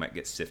better, they might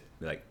get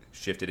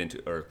shifted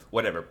into, or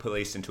whatever,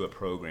 placed into a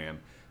program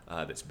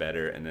that's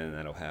better, and then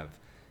that'll have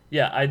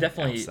Yeah,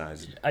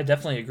 outsized. I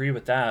definitely agree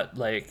with that.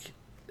 Like,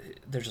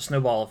 there's a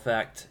snowball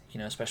effect,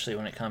 especially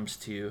when it comes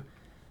to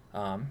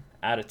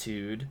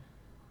attitude,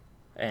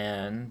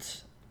 and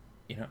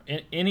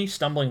any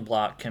stumbling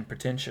block can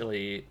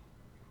potentially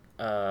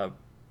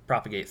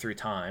propagate through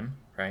time,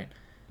 right?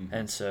 Mm-hmm.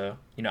 And so,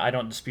 I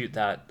don't dispute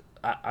that.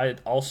 I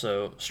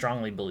also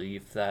strongly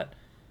believe that,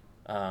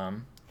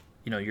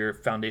 your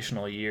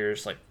foundational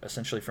years, like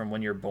essentially from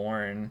when you're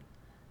born,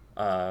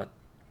 uh,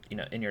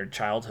 in your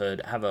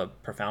childhood, have a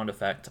profound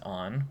effect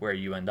on where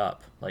you end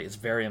up. Like, it's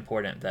very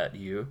important that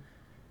you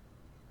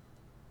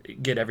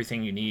get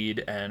everything you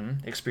need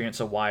and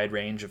experience a wide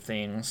range of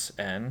things,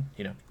 and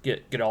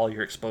get all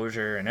your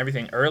exposure and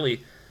everything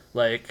early.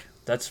 Like,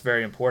 that's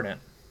very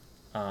important,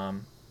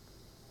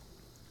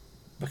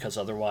 because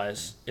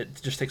otherwise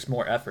it just takes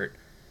more effort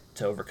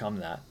to overcome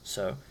that.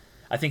 So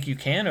I think you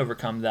can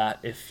overcome that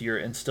if you're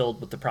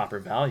instilled with the proper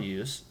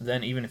values.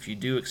 Then even if you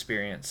do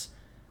experience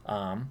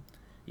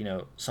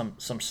some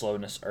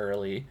slowness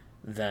early,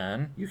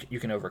 then you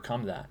can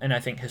overcome that. And I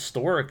think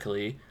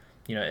historically,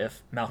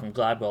 if Malcolm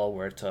Gladwell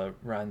were to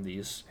run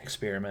these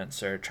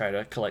experiments or try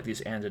to collect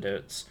these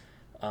antidotes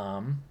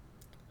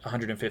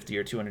 150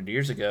 or 200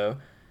 years ago,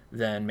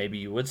 then maybe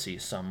you would see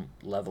some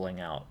leveling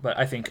out. But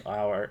I think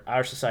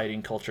our society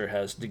and culture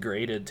has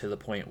degraded to the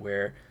point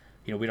where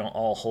we don't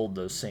all hold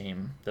those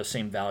same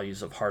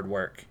values of hard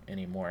work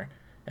anymore,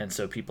 and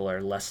so people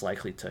are less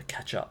likely to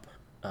catch up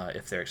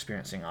if they're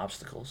experiencing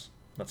obstacles.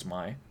 That's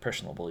my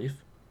personal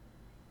belief.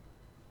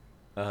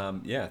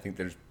 Yeah, I think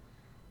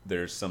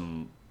there's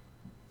some.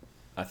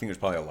 I think there's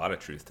probably a lot of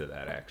truth to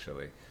that,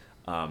 actually.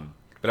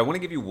 But I want to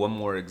give you one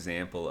more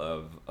example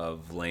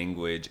of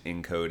language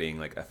encoding,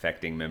 like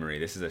affecting memory.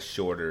 This is a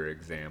shorter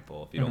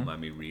example, if you don't mind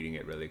me reading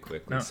it really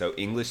quickly. No. So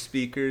English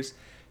speakers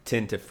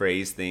tend to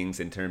phrase things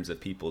in terms of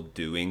people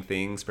doing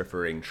things,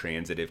 preferring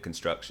transitive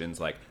constructions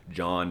like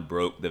John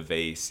broke the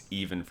vase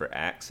even for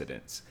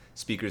accidents.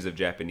 Speakers of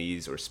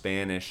Japanese or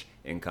Spanish,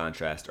 in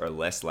contrast, are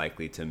less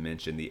likely to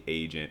mention the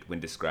agent when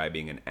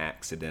describing an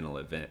accidental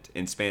event.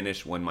 In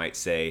Spanish, one might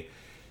say,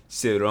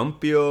 "Se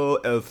rompió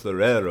el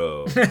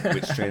florero,"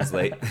 which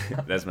translate.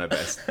 That's my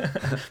best.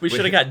 We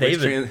should have got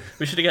David.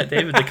 We should have got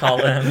David to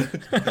call in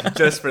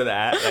just for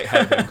that. Like,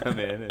 have him come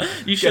in.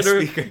 And you should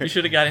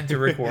have got him to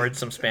record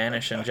some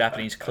Spanish and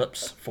Japanese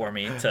clips for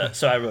me,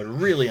 so I would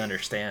really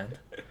understand.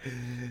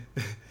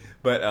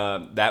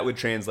 But that would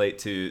translate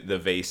to "the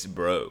vase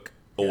broke."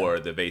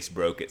 Or the vase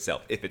broke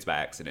itself if it's by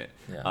accident.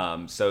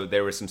 Yeah. So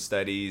there were some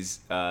studies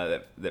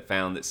that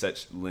found that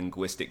such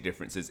linguistic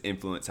differences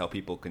influence how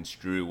people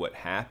construe what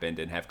happened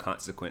and have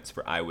consequence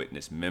for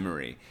eyewitness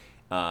memory.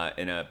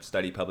 In a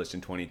study published in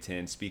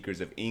 2010,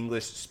 speakers of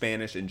English,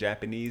 Spanish, and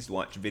Japanese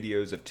watched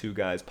videos of two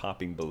guys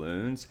popping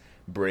balloons,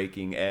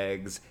 breaking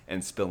eggs,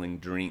 and spilling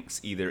drinks,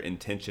 either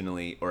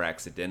intentionally or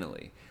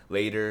accidentally.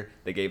 Later,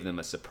 they gave them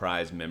a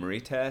surprise memory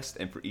test,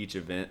 and for each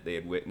event they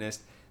had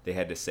witnessed, they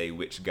had to say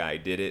which guy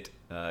did it,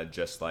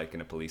 just like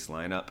in a police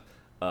lineup.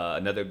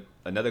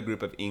 Another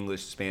group of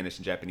English, Spanish,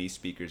 and Japanese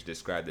speakers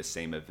described the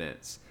same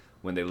events.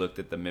 When they looked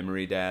at the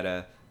memory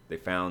data, they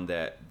found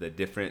that the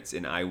difference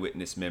in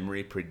eyewitness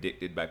memory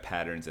predicted by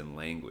patterns in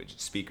language.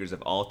 Speakers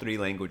of all three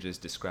languages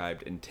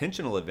described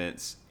intentional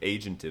events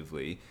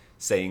agentively,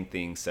 saying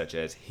things such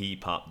as "he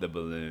popped the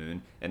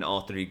balloon," and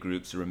all three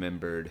groups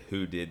remembered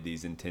who did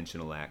these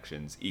intentional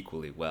actions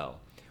equally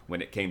well.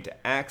 When it came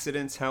to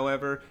accidents,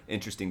 however,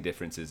 interesting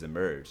differences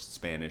emerged.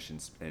 Spanish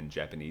and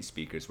Japanese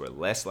speakers were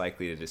less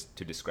likely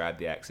to describe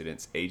the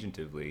accidents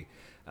agentively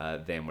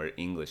than were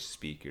English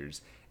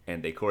speakers,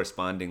 and they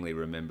correspondingly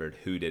remembered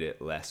who did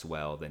it less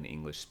well than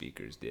English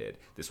speakers did.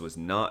 This was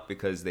not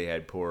because they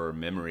had poorer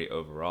memory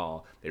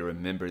overall. They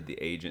remembered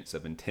the agents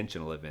of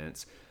intentional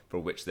events for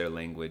which their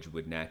language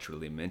would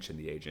naturally mention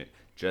the agent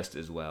just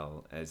as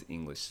well as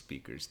English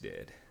speakers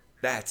did.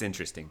 That's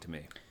interesting to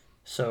me.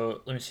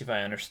 So let me see if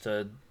I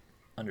understood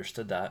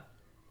that.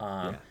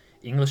 Yeah.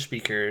 English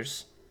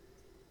speakers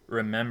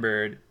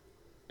remembered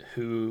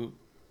who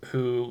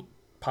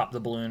popped the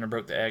balloon or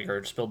broke the egg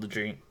or spilled the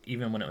drink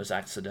even when it was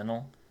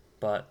accidental,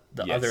 but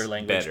the other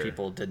language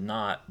people did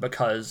not,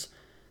 because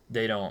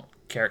they don't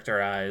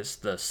characterize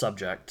the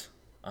subject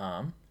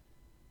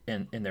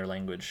in their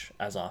language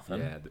as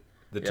often. Yeah.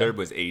 The term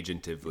was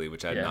agentively,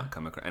 which I had not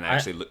come across, and I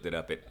actually looked it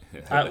up.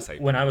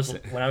 When I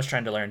was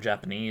trying to learn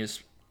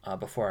Japanese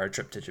before our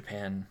trip to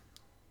Japan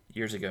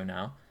years ago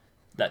now,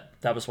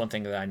 that was one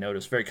thing that I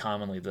noticed very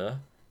commonly. The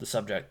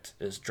subject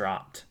is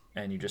dropped,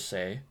 and you just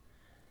say,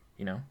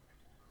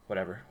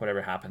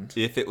 whatever happened.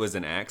 If it was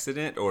an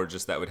accident, or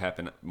just that would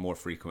happen more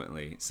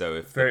frequently. So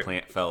if the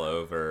plant fell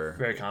over,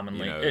 very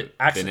commonly,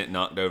 Bennett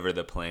knocked over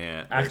the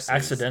plant.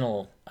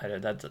 Accidental.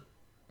 That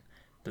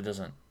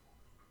doesn't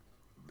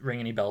ring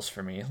any bells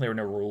for me. There were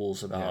no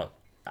rules about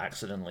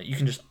accidentally. You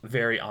can just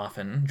very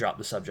often drop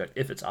the subject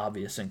if it's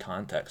obvious in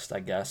context,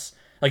 I guess.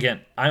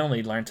 Again, I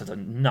only learned to the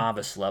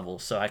novice level,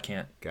 so I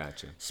can't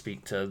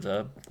speak to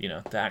the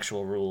the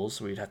actual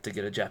rules. We'd have to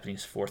get a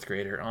Japanese fourth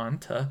grader on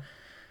to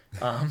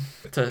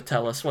to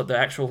tell us what the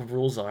actual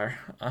rules are.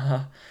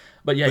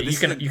 But yeah,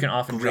 But you can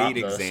often drop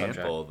great the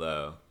example, subject.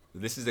 though.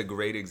 This is a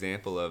great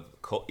example of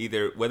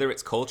either whether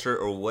it's culture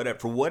or whatever.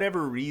 For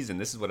whatever reason,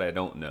 this is what I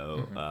don't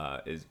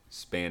know. Is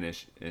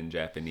Spanish and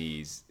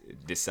Japanese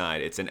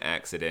decide it's an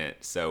accident,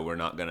 so we're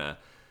not gonna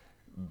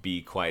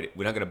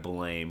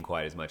blame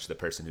quite as much the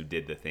person who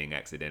did the thing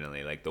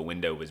accidentally. Like the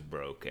window was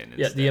broken.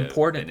 Yeah, the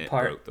important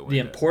part. The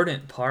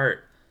important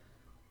part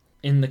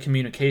in the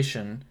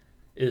communication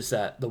is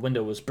that the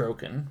window was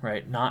broken,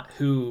 right? Not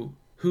who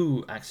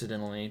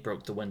accidentally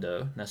broke the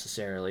window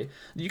necessarily.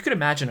 You could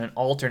imagine an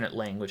alternate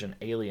language, an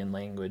alien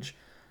language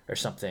or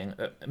something.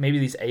 Maybe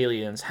these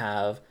aliens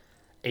have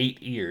 8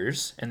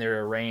 ears and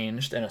they're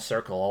arranged in a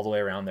circle all the way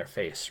around their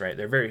face, right?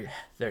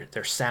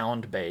 They're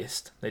sound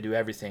based. They do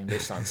everything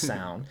based on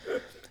sound.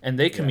 And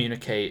they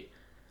communicate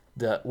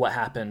what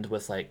happened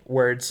with like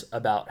words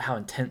about how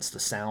intense the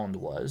sound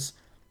was.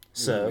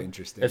 So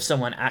interesting. if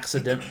someone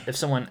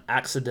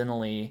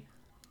accidentally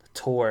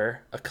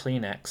tore a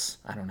Kleenex,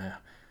 I don't know,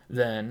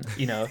 then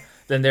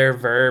then their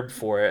verb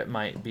for it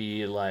might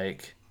be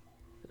like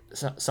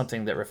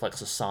something that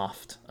reflects a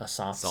soft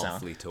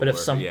Softly sound. tore,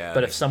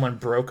 But if someone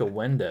broke a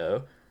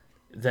window,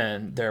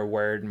 then their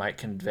word might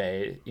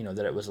convey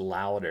that it was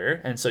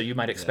louder, and so you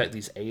might expect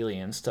these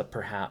aliens to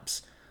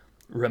perhaps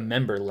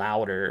remember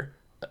louder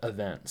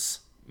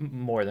events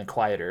more than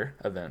quieter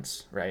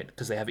events, right?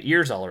 Because they have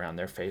ears all around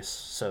their face,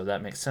 so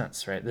that makes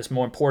sense, right? That's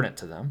more important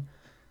to them.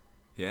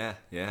 Yeah.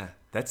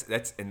 That's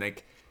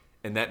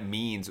and that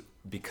means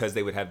because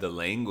they would have the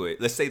language.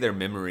 Let's say their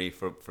memory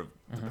for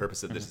the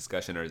purpose of this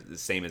discussion are the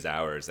same as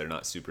ours. They're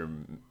not super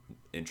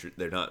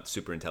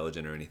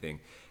intelligent or anything.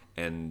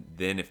 And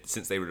then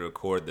since they would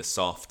record the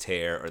soft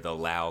tear or the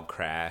loud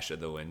crash of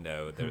the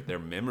window, their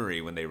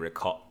memory when they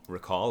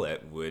recall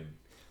it would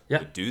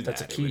do that.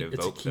 That's a key. It would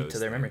it's a evoke key those to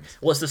their memory. things.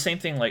 Well, it's the same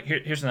thing. Like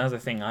here's another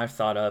thing I've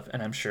thought of,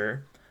 and I'm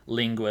sure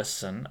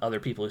linguists and other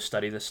people who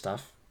study this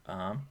stuff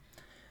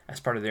as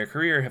part of their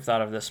career have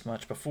thought of this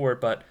much before.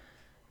 But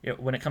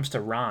when it comes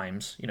to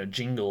rhymes,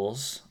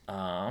 jingles,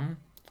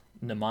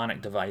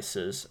 mnemonic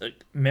devices,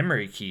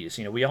 memory keys.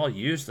 We all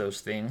use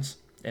those things,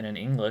 and in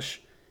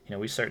English,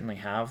 we certainly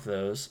have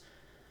those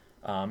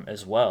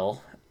as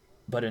well.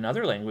 But in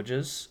other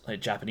languages,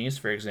 like Japanese,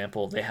 for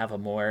example, they have a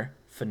more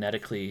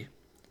phonetically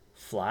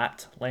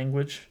flat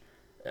language.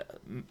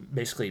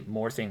 Basically,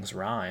 more things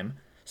rhyme.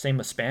 Same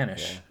with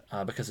Spanish,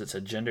 because it's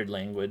a gendered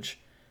language.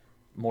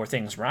 More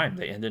things rhyme.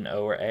 They end in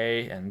O or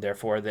A, and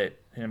therefore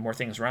more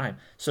things rhyme.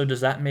 So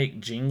does that make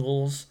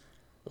jingles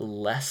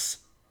less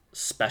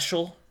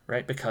special,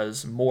 right?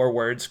 Because more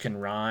words can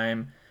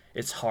rhyme.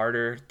 It's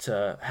harder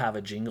to have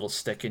a jingle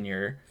stick in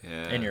your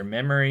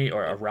memory,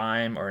 or a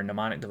rhyme or a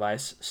mnemonic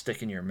device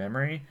stick in your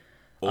memory.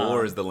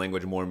 Or is the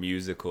language more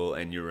musical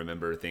and you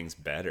remember things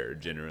better,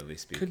 generally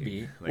speaking? Could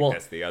be. Like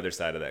that's the other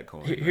side of that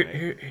coin.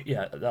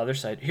 The other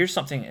side. Here's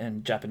something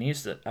in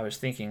Japanese that I was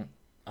thinking.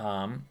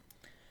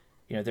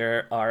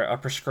 There are a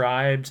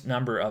prescribed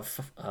number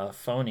of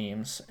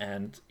phonemes,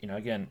 and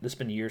again, this has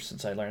been years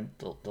since I learned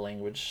the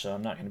language, so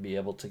I'm not going to be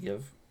able to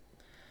give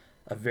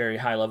a very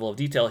high level of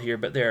detail here.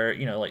 But there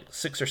are like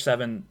 6 or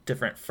 7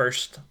 different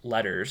first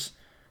letters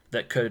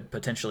that could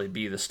potentially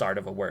be the start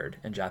of a word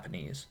in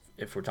Japanese,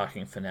 if we're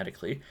talking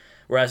phonetically.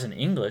 Whereas in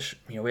English,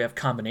 we have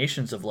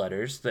combinations of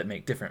letters that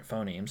make different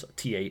phonemes: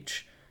 th,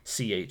 ch,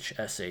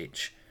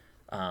 sh.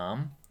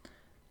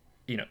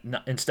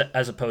 Instead,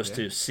 as opposed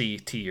to c,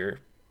 t,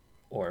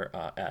 or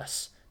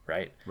s,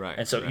 right? Right.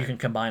 And so you can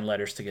combine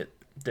letters to get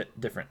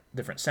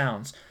different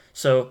sounds.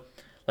 So,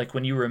 like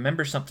when you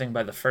remember something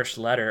by the first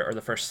letter or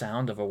the first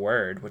sound of a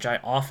word, which I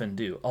often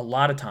do, a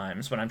lot of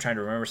times when I'm trying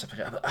to remember something,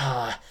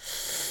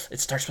 it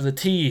starts with a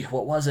T.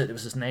 What was it? It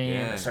was his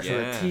name. It starts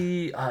with a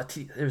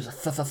T. It was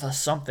a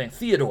something.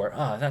 Theodore.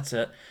 That's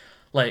it.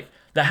 Like,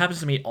 that happens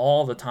to me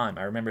all the time.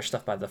 I remember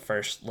stuff by the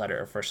first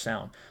letter or first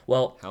sound.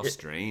 Well, how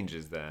strange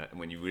is that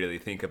when you really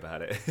think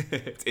about it?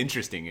 It's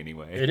interesting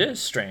anyway. It is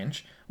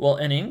strange. Well,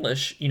 in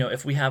English,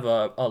 if we have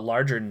a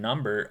larger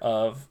number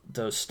of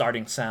those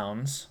starting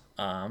sounds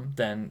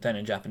than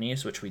in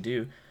Japanese, which we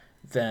do,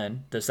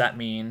 then does that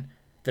mean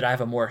that I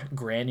have a more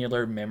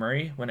granular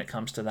memory when it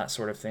comes to that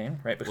sort of thing,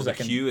 right? Because the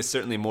Q is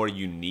certainly more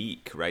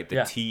unique, right?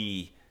 The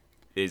T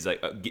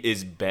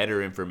is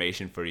better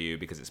information for you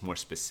because it's more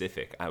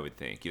specific, I would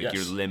think. You're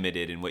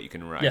limited in what you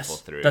can rifle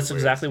through. That's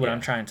exactly what I'm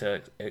trying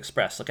to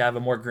express. Like, I have a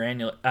more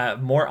granular,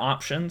 more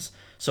options.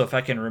 So if I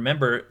can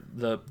remember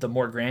the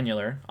more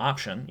granular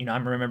option,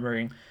 I'm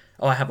remembering,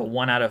 I have a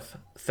 1 out of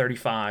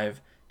 35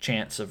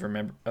 chance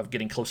of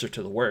getting closer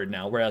to the word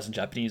now, whereas in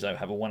Japanese I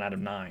have a 1 out of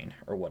 9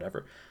 or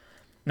whatever.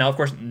 Now, of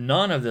course,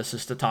 none of this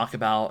is to talk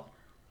about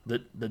the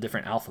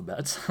different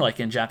alphabets. Like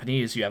in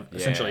Japanese, you have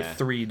essentially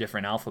 3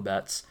 different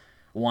alphabets.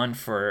 One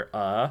for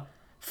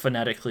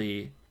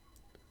phonetically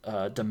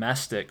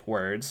domestic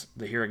words,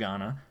 the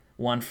hiragana.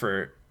 One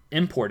for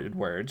imported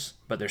words,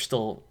 but they're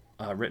still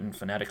written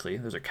phonetically.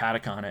 Those are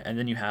katakana. And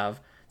then you have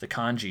the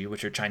kanji,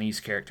 which are Chinese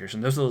characters.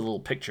 And those are the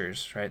little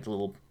pictures, right?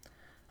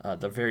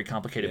 The very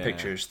complicated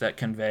pictures that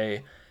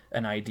convey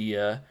an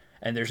idea,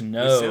 and there's It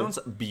no... sounds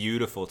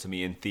beautiful to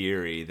me in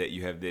theory that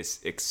you have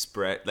this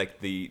like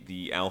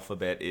the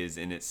alphabet is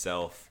in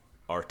itself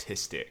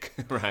artistic,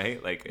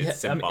 right? Like it's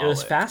symbolic. It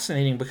was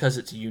fascinating because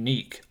it's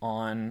unique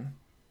on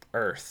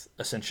Earth,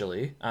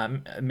 essentially.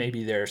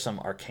 Maybe there are some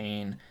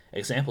arcane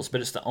examples,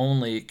 but it's the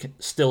only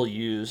still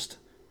used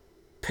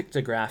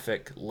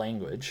pictographic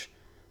language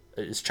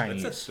is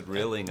Chinese. That's a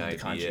thrilling idea,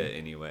 kanji.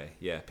 anyway.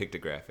 Yeah,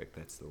 pictographic.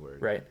 That's the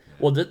word. Right. Yeah.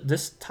 Well,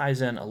 this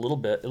ties in a little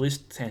bit, at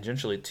least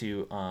tangentially,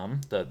 to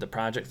the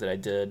project that I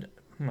did.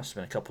 Must have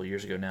been a couple of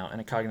years ago now, in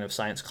a cognitive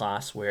science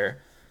class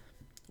where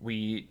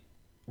we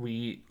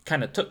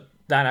kind of took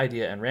that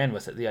idea and ran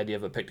with it, the idea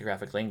of a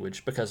pictographic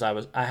language, because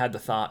I had the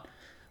thought,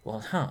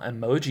 well,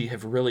 emoji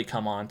have really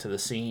come onto the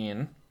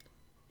scene,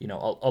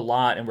 a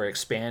lot, and we're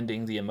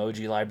expanding the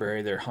emoji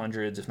library. There are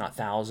hundreds, if not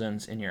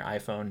thousands, in your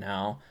iPhone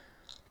now.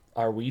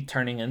 Are we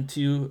turning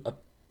into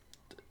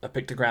a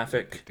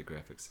pictographic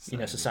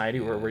society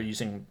where we're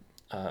using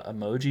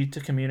emoji to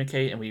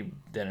communicate? And we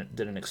did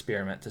an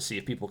experiment to see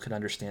if people could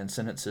understand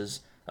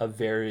sentences of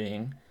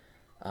varying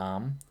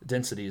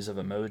densities of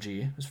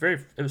emoji.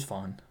 It was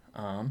fun.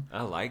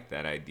 I like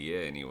that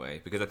idea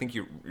anyway, because I think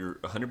you're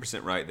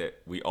 100% right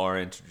that we are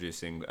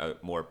introducing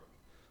more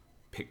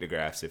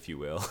pictographs, if you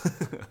will.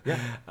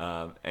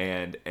 Yeah.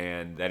 And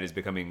that is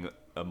becoming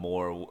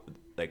more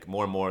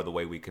and more the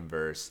way we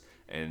converse.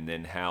 And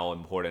then how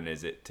important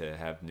is it to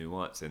have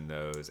nuance in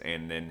those?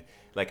 And then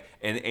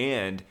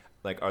and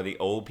are the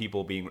old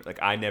people being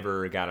I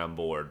never got on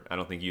board. I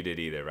don't think you did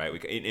either,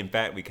 right? In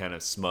fact, we kind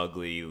of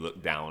smugly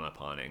look down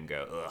upon it and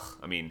go, ugh,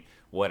 I mean,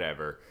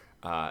 whatever.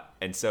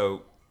 And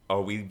so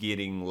are we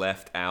getting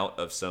left out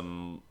of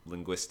some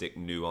linguistic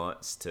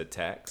nuance to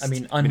text? I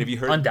mean, have you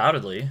heard?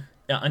 Undoubtedly.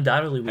 Yeah,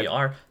 undoubtedly we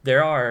are.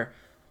 There are,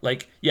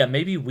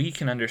 maybe we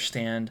can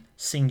understand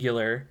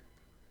singular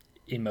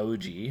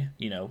emoji,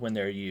 when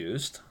they're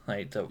used.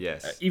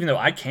 Yes. Even though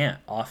I can't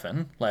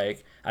often. I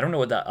don't know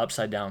what that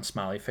upside down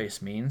smiley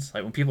face means.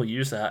 When people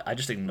use that, I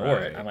just ignore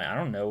it. I'm I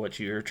don't know what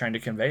you're trying to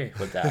convey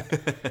with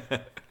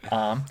that.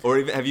 Or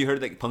even, have you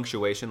heard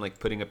punctuation,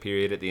 putting a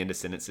period at the end of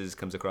sentences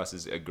comes across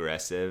as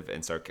aggressive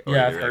and sarcastic?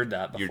 Yeah, I've heard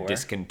that before. You're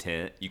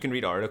discontent. You can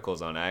read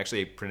articles on it. I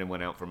actually printed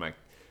one out for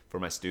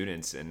my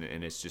students, and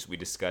it's just, we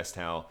discussed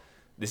how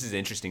this is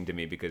interesting to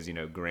me because,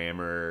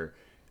 grammar,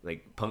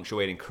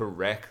 punctuating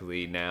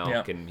correctly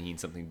now can mean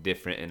something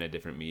different in a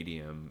different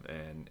medium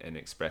and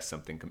express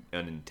something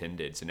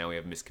unintended. So now we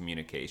have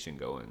miscommunication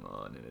going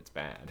on, and it's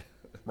bad.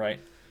 Right.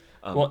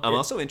 I'm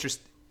also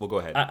interested. Well, go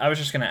ahead. I was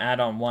just going to add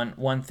on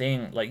one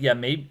thing.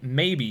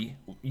 Maybe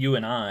you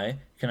and I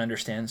can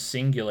understand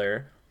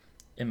singular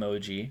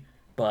emoji,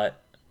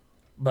 but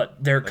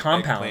they're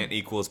compound. Eggplant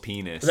equals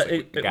penis.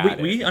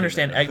 We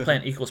understand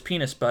eggplant equals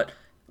penis, but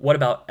what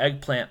about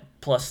eggplant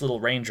plus little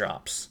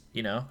raindrops?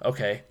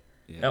 Okay.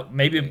 Yeah,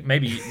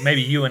 maybe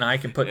you and I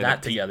can put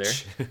that together.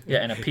 Yeah,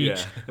 and a peach.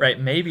 Yeah. Right,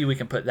 maybe we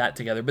can put that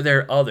together. But there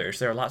are others.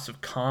 There are lots of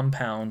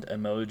compound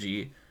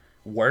emoji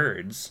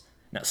words.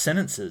 Now,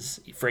 sentences,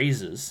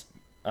 phrases.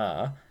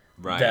 Right,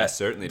 I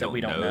certainly don't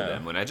know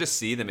them. When I just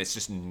see them, it's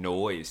just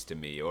noise to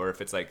me. Or if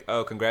it's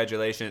oh,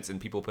 congratulations,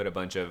 and people put a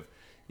bunch of,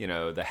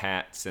 the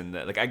hats and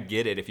the, I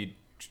get it if you...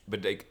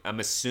 But I'm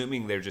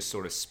assuming they're just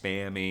sort of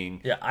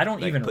spamming. Yeah, I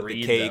don't even put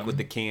read the cake them. with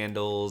the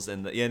candles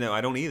and no, I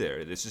don't either.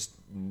 It's just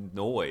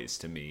noise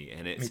to me,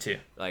 and it's me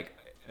too.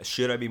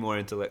 Should I be more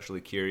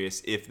intellectually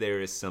curious if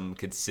there is some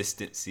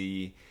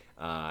consistency?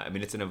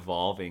 It's an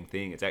evolving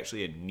thing. It's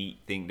actually a neat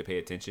thing to pay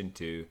attention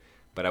to,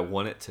 but I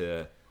want it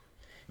to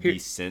be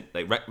sent.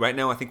 Right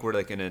now, I think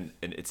we're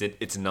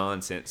it's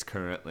nonsense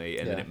currently,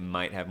 and then it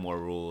might have more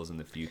rules in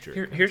the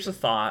future. Here's a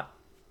thought.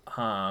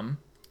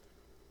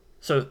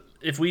 So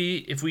if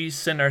we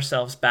send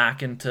ourselves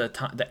back into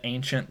the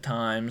ancient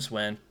times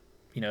when,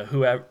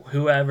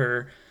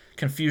 whoever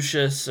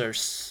Confucius or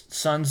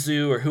Sun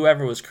Tzu or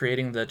whoever was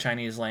creating the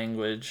Chinese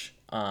language,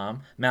 Mao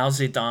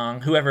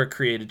Zedong, whoever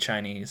created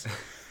Chinese.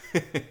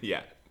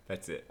 Yeah,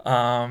 that's it.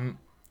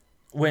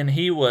 When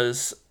he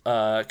was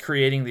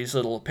creating these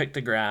little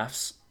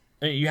pictographs,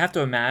 you have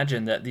to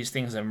imagine that these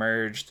things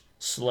emerged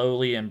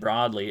slowly and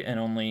broadly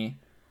and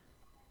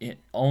it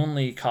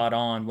only caught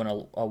on when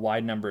a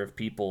wide number of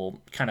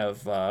people kind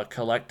of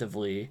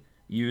collectively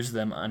used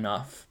them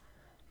enough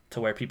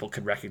to where people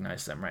could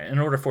recognize them, right? In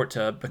order for it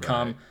to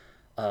become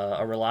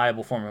a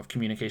reliable form of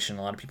communication,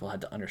 a lot of people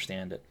had to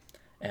understand it.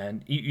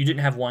 And you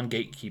didn't have one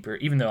gatekeeper,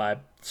 even though I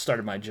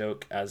started my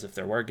joke as if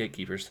there were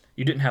gatekeepers.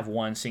 You didn't have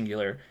one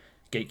singular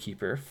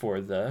gatekeeper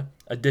for the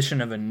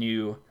addition of a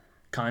new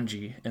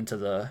kanji into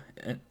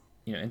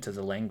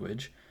the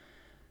language.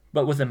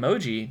 But with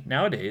emoji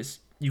nowadays,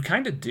 you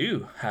kind of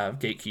do have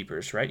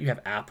gatekeepers, right? You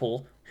have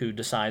Apple, who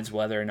decides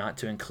whether or not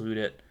to include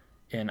it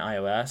in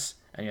iOS,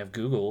 and you have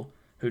Google,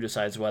 who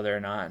decides whether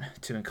or not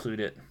to include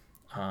it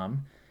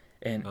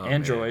in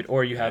Android,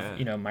 or you have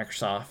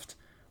Microsoft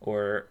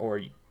or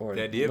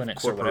the idea Linux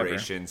of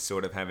corporations or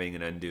whatever. Sort of having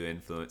an undue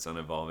influence on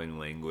evolving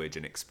language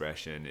and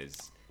expression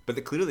is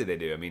clearly they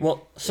do. I mean,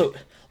 Well, so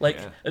like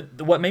yeah.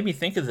 what made me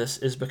think of this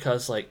is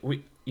because like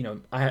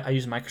I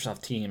use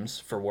Microsoft Teams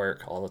for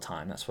work all the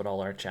time. That's what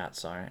all our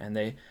chats are, and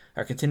they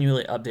are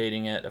continually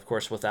updating it, of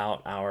course,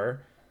 without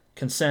our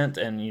consent,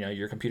 and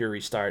your computer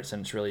restarts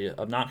and it's really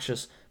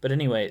obnoxious. But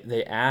anyway,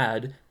 they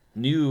add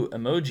new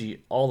emoji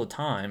all the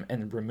time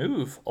and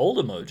remove old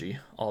emoji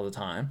all the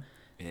time.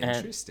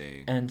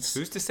 Interesting. And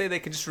Who's to say they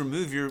could just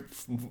remove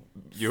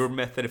your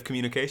method of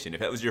communication if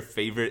that was your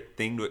favorite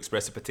thing to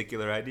express a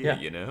particular idea?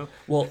 yeah.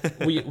 Well,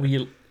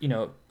 we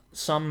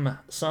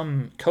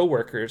some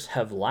coworkers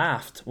have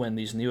laughed when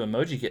these new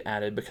emoji get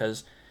added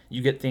because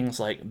you get things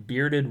like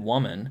bearded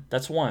woman.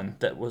 That's one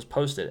that was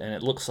posted, and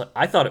it looks like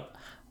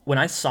when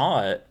I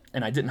saw it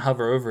and I didn't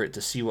hover over it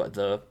to see what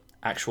the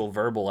actual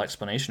verbal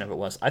explanation of it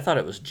was. I thought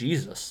it was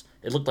Jesus.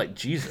 It looked like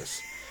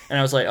Jesus, and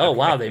I was like, oh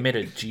wow, they made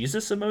a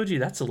Jesus emoji.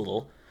 That's a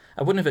little.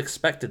 I wouldn't have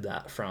expected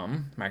that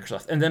from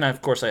Microsoft. And then,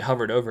 of course, I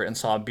hovered over it and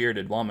saw a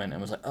bearded woman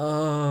and was like,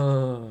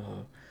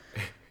 oh,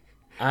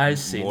 I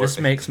see. This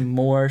makes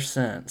more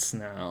sense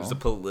now. There's a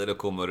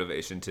political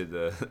motivation to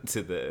the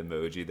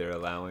emoji they're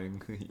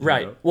allowing.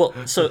 Right. Know?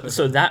 Well, so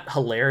that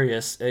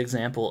hilarious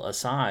example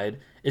aside,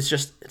 it's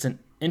an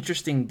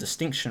interesting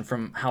distinction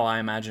from how I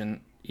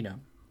imagine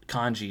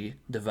kanji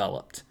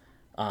developed.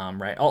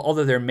 Right.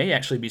 Although there may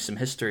actually be some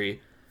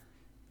history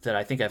that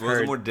I think I've heard. It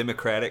was a more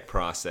democratic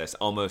process,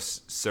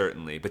 almost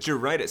certainly. But you're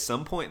right. At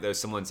some point, though,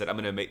 someone said, I'm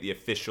going to make the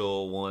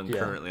official one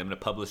currently. I'm going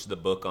to publish the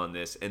book on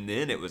this. And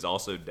then it was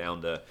also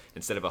down to,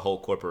 instead of a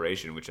whole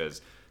corporation, which has,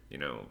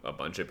 a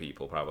bunch of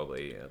people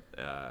probably,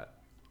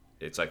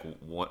 it's like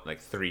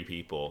 3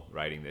 people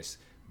writing this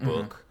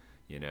book,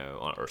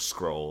 or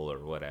scroll or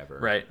whatever.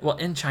 Right. Well,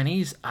 in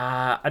Chinese,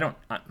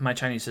 my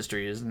Chinese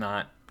history is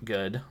not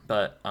good,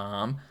 but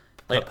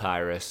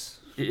Papyrus.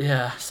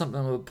 Yeah,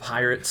 something with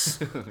pirates.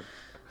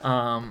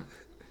 But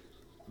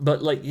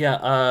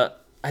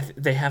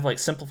they have like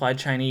simplified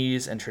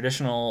Chinese and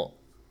traditional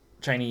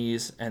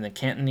Chinese, and then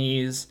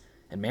Cantonese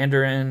and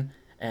Mandarin,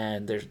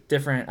 and there's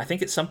different. I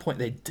think at some point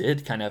they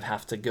did kind of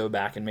have to go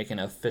back and make an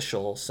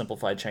official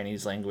simplified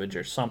Chinese language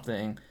or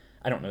something.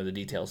 I don't know the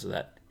details of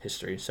that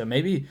history, so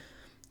maybe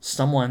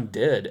someone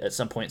did at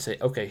some point say,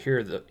 okay, here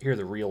are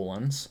the real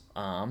ones,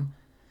 and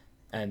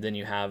then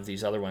you have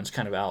these other ones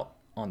kind of out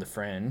on the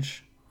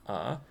fringe.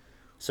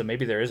 So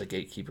maybe there is a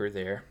gatekeeper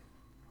there.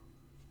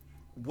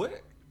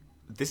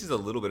 This is a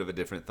little bit of a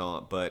different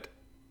thought, but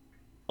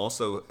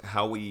also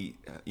how we,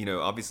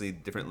 obviously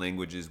different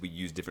languages, we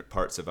use different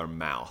parts of our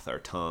mouth, our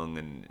tongue,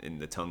 and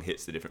the tongue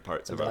hits the different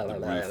parts of the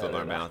roof of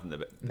our mouth and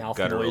the mouth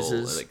guttural,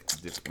 noises,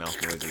 like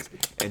mouth noises,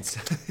 and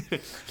so,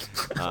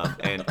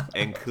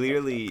 and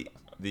clearly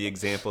the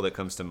example that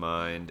comes to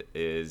mind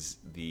is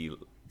the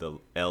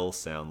L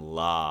sound,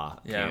 la.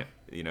 Yeah.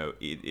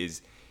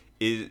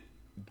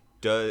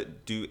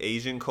 Do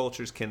Asian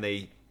cultures, can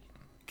they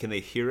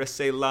hear us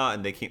say la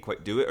and they can't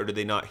quite do it, or do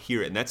they not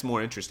hear it? And that's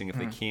more interesting if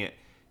they can't,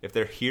 if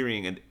they're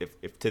hearing, and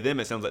if to them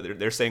it sounds like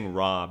they're saying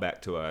ra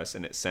back to us,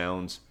 and it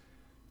sounds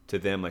to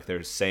them like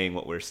they're saying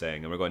what we're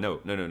saying, and we're going no,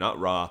 not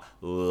ra,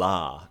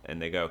 la,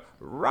 and they go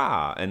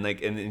ra, and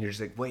you're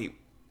just like, wait,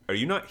 are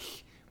you not?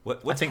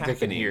 What's I think happening? they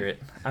can hear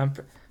it. I'm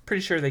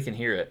pretty sure they can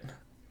hear it,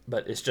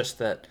 but it's just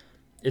that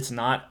it's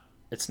not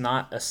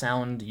a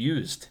sound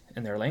used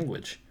in their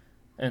language,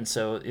 and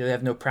so they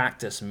have no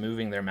practice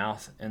moving their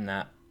mouth in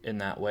that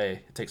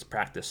way. It takes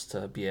practice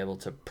to be able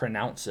to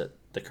pronounce it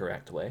the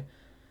correct way.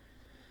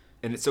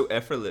 And it's so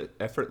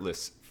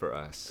effortless for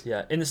us.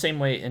 Yeah, in the same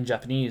way in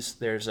Japanese,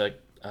 there's a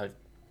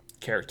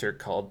character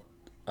called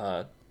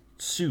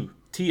tsu,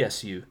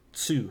 T-S-U,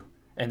 tsu.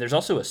 And there's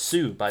also a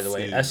su, by the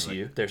way,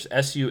 S-U. There's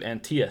S-U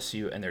and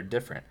T-S-U, and they're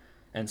different.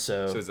 And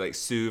so it's like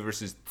su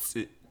versus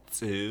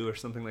tsu or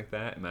something like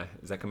that?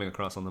 Is that coming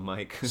across on the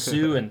mic?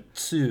 su and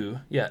tsu.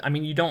 Yeah, I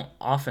mean, you don't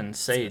often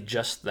say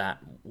just that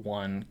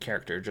one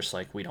character, just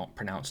like we don't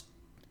pronounce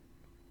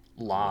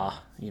la,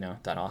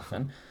 that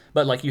often.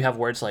 But like you have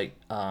words like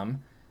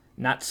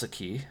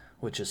natsuki,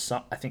 which is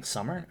I think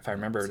summer, if I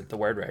remember the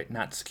word right,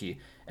 natsuki,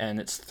 and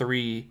it's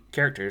 3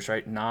 characters,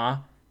 right?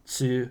 Na,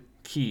 tsu,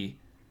 ki,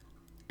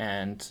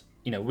 and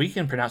we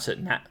can pronounce it.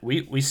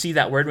 We see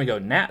that word and we go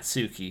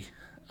natsuki,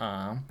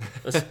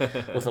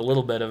 with a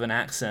little bit of an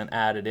accent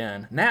added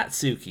in,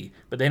 natsuki,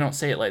 but they don't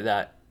say it like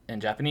that in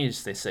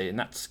Japanese. They say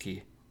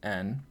natsuki,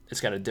 and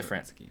it's got a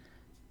different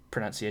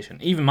pronunciation.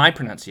 Even my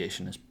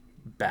pronunciation is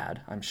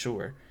bad, I'm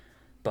sure,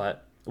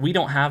 but we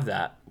don't have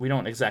that. We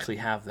don't exactly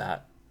have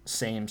that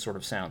same sort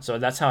of sound. So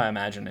that's how I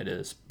imagine it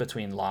is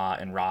between la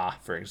and ra,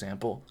 for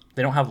example.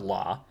 They don't have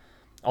la,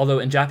 although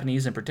in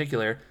Japanese in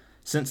particular,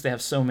 since they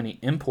have so many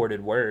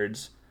imported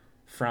words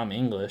from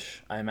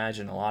English, I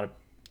imagine a lot of,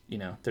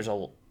 there's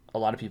a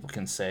lot of people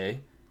can say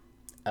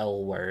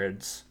L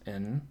words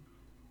in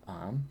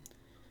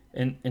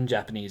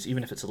Japanese,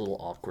 even if it's a little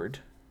awkward.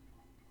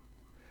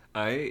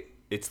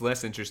 It's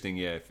less interesting,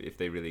 if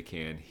they really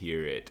can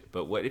hear it.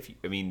 But what if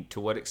to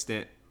what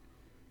extent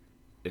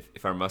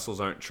if our muscles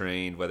aren't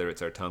trained, whether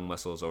it's our tongue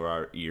muscles or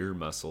our ear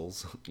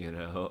muscles,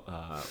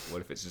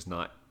 what if it's just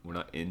we're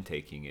not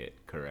intaking it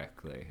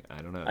correctly?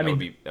 I don't know. That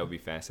would be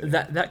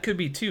fascinating. That could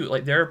be too.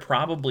 Like there are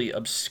probably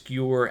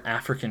obscure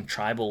African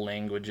tribal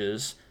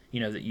languages,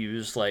 that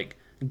use like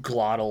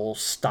glottal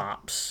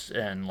stops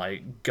and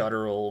like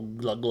guttural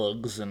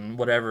gluglugs and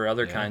whatever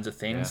other kinds of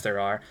things there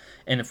are.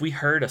 And if we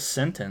heard a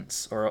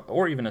sentence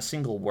or even a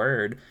single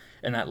word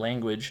in that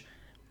language,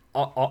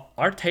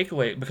 our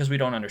takeaway, because we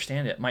don't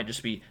understand it, might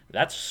just be,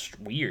 that's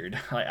weird.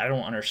 I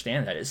don't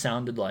understand that. It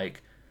sounded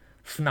like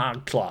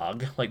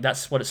fnagklog. Like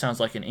that's what it sounds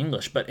like in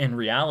English. But in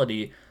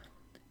reality,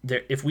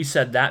 if we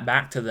said that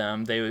back to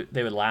them, they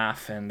would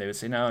laugh and they would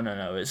say,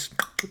 no, it's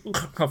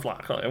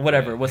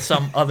whatever, with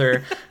some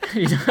other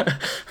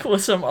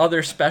with some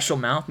other special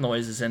mouth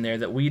noises in there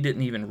that we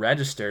didn't even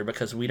register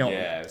because we don't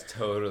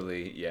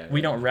we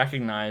don't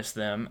recognize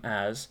them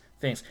as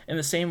things. In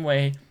the same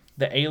way,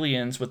 the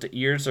aliens with the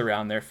ears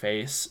around their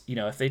face,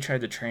 if they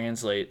tried to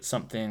translate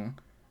something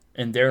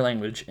in their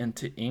language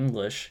into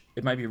English,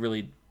 it might be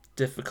really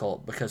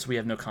difficult because we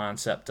have no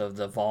concept of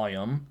the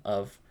volume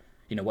of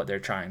what they're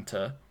trying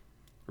to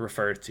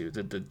refer to,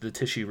 the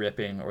tissue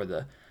ripping or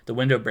the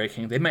window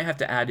breaking. They might have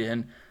to add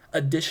in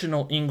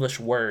additional English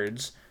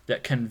words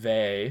that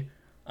convey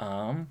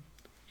the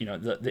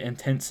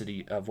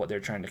intensity of what they're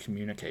trying to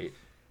communicate.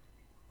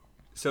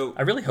 So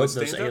I really hope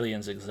those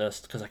aliens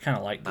exist because I kind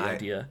of like the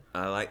idea.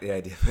 I like the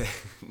idea of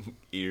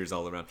ears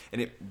all around.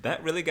 And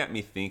that really got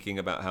me thinking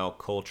about how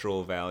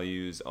cultural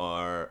values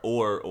are,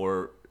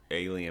 or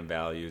alien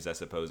values, I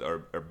suppose, are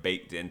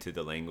baked into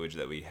the language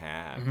that we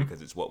have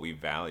because it's what we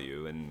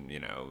value, and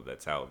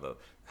that's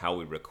how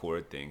we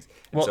record things.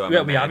 And well,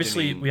 so we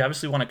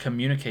obviously want to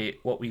communicate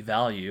what we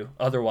value.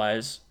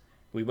 Otherwise,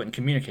 we wouldn't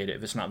communicate it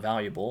if it's not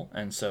valuable.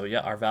 And so,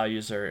 our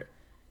values are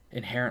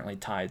inherently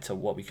tied to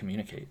what we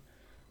communicate.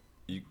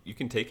 You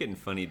can take it in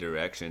funny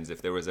directions.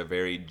 If there was a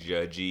very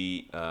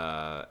judgy,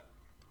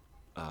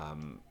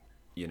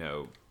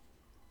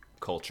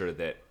 culture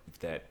that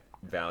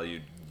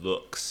valued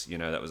looks,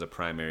 that was a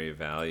primary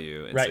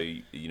value. And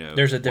right. So,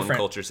 there's a different... one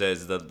culture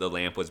says the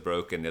lamp was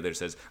broken, the other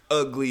says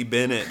ugly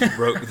Bennett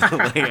broke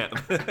the lamp.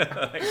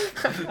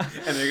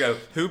 And they go,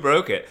 who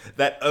broke it?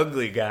 That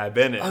ugly guy,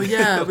 Bennett. Oh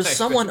yeah, it was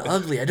someone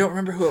ugly. I don't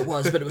remember who it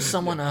was, but it was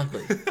someone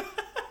ugly.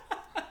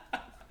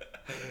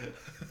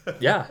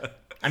 Yeah.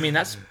 I mean,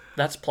 that's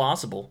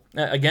plausible.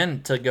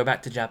 Again, to go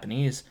back to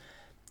Japanese,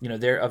 they're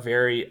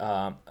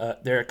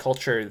they're a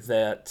culture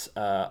that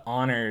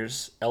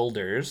honors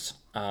elders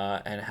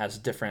and has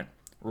different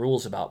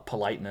rules about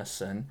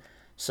politeness and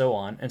so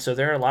on. And so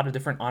there are a lot of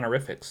different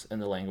honorifics in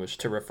the language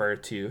to refer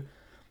to,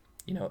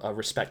 a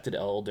respected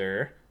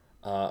elder,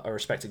 a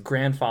respected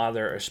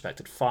grandfather, a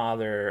respected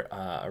father,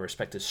 a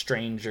respected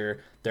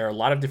stranger. There are a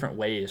lot of different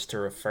ways to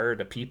refer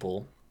to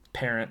people,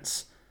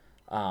 parents,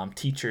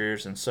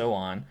 teachers, and so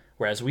on.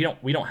 Whereas we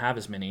don't have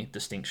as many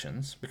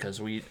distinctions because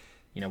we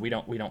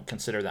don't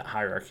consider that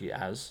hierarchy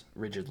as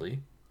rigidly.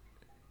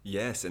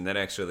 Yes, and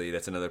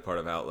that's another part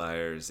of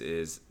Outliers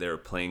is there are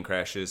plane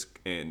crashes,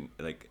 and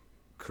like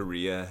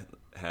Korea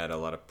had a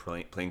lot of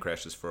plane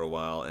crashes for a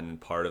while,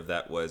 and part of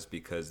that was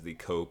because the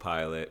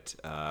co-pilot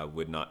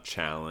would not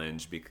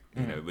challenge, it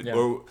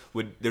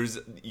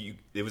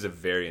was a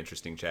very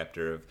interesting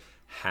chapter of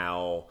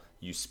how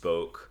you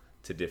spoke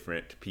to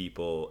different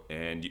people,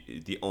 and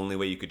the only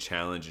way you could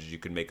challenge is you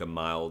could make a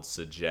mild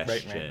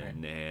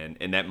suggestion. Right.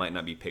 And that might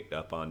not be picked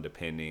up on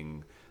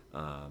depending.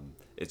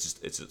 It's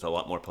just a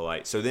lot more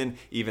polite. So then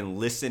even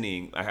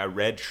listening, I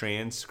read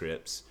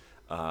transcripts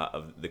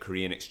of the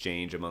Korean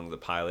exchange among the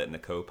pilot and the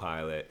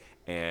co-pilot,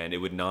 and it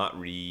would not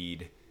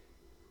read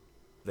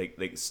like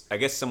I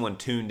guess someone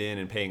tuned in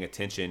and paying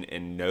attention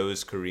and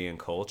knows Korean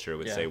culture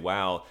would say,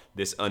 wow,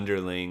 this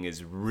underling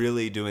is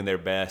really doing their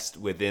best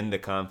within the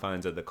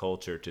confines of the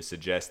culture to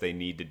suggest they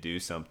need to do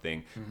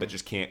something, but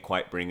just can't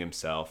quite bring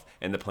himself,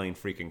 and the plane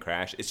freaking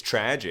crashed. It's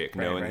tragic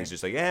knowing he's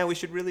just like, we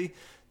should really,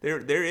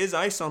 there is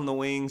ice on the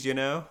wings,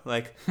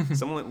 like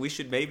someone, we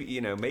should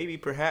maybe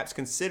perhaps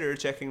consider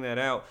checking that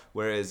out.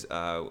 Whereas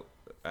I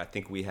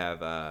think we have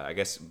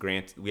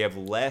we have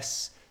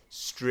less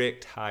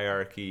strict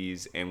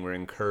hierarchies, and we're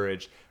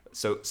encouraged.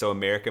 So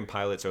American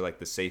pilots are like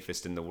the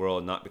safest in the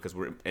world, not because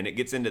and it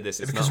gets into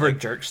this. It's because we're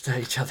jerks to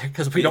each other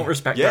because we don't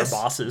respect our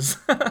bosses.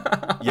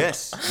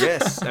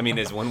 Yes. I mean,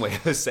 there's one way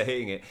of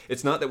saying it.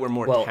 It's not that we're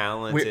more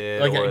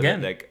talented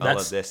all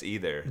of this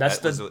either. That's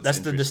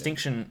the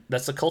distinction.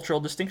 That's the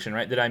cultural distinction,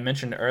 right? That I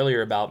mentioned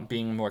earlier about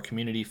being more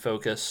community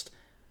focused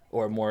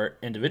or more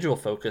individual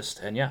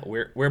focused. And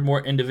we're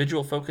more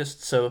individual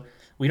focused, so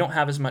we don't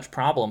have as much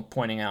problem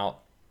pointing out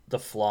the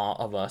flaw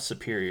of a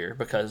superior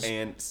because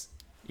we're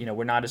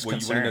not as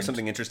concerned. You want to know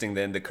something interesting?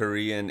 Then the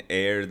Korean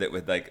air that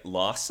would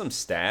lost some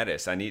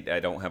status. I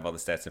don't have all the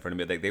stats in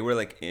front of me. They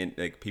were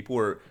people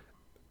were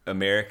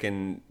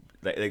American.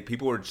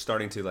 People were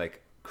starting to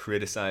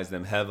criticize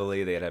them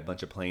heavily. They had a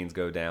bunch of planes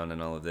go down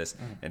and all of this,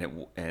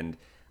 and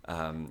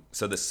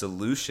So the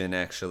solution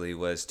actually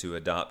was to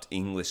adopt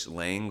English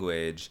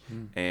language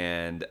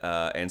and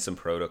some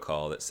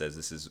protocol that says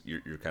this is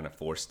you're kind of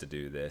forced to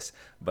do this.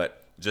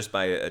 But just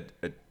by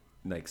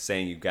like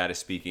saying you've got to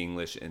speak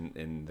English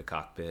in the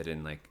cockpit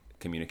and like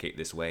communicate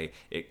this way,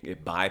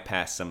 it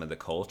bypassed some of the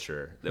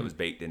culture that was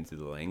baked into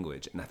the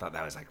language. And I thought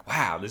that was like,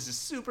 wow, this is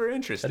super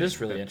interesting. That is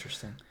really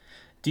interesting.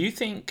 Do you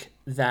think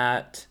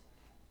that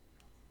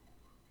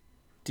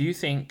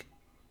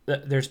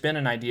there's been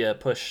an idea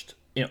pushed,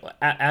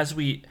 as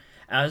we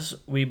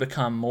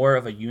become more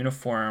of a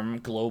uniform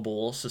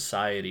global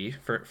society,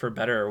 for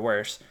better or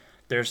worse,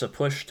 there's a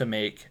push to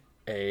make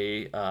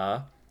a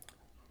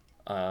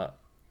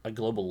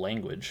global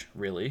language,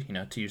 really,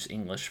 to use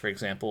English, for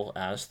example,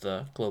 as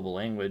the global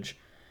language.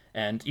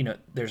 And,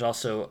 there's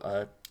also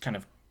a kind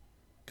of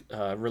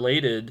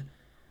related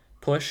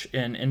push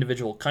in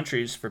individual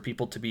countries for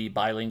people to be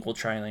bilingual,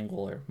 trilingual,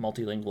 or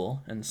multilingual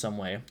in some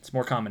way. It's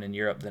more common in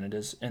Europe than it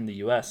is in the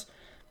US.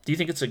 Do you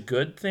think it's a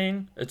good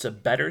thing? It's a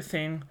better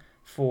thing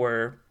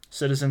for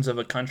citizens of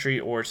a country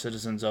or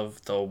citizens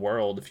of the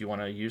world, if you want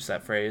to use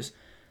that phrase,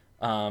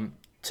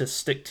 to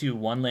stick to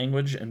one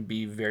language and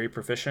be very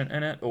proficient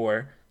in it,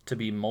 or to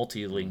be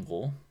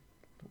multilingual?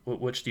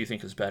 Which do you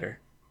think is better?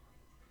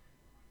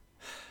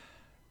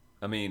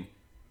 I mean,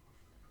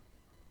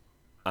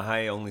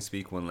 I only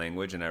speak one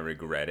language and I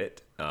regret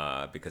it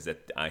because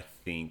I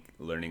think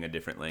learning a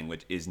different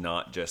language is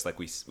not just like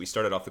we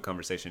started off the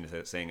conversation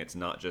saying it's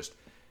not just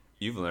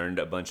you've learned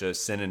a bunch of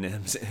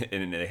synonyms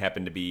and they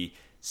happen to be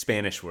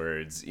Spanish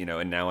words,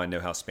 and now I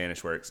know how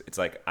Spanish works. It's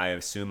like I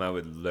assume I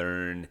would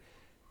learn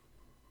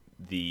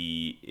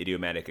the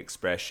idiomatic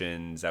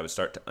expressions. I would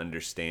start to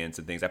understand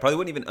some things. I probably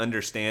wouldn't even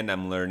understand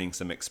I'm learning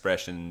some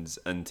expressions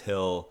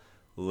until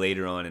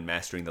later on in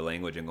mastering the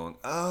language and going,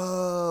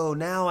 oh,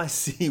 now I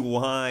see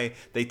why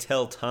they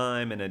tell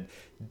time in a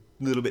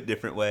little bit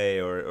different way,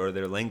 or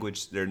their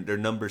language, their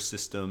number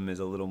system is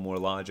a little more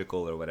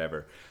logical or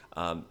whatever.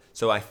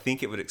 So I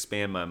think it would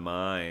expand my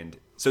mind.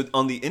 So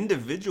on the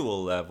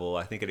individual level,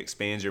 I think it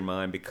expands your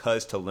mind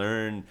because to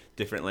learn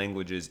different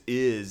languages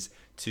is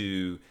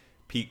to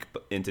peek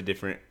into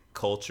different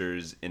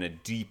cultures in a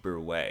deeper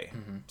way.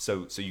 Mm-hmm.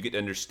 So you get to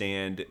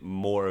understand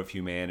more of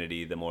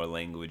humanity the more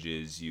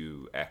languages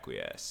you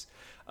acquiesce.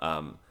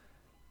 But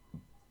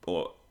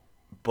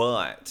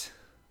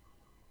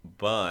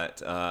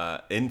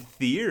in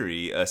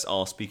theory, us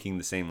all speaking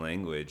the same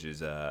language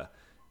is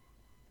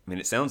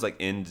it sounds like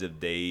end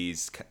of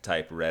days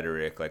type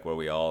rhetoric, like where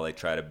we all like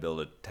try to build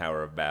a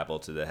Tower of Babel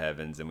to the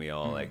heavens, and we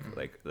all like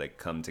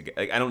come together.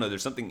 Like, I don't know.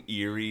 There's something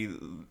eerie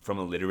from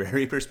a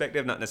literary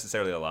perspective, not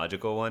necessarily a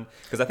logical one,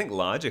 because I think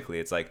logically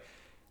it's like,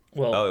 it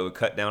would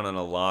cut down on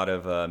a lot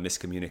of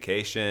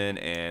miscommunication,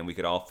 and we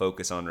could all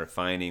focus on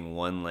refining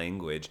one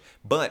language.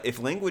 But if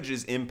language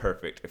is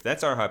imperfect, if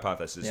that's our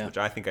hypothesis, which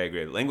I think I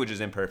agree with, language is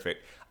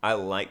imperfect, I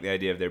like the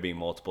idea of there being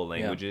multiple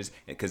languages,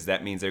 because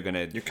that means they're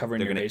gonna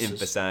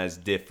emphasize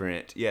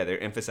different. Yeah, they're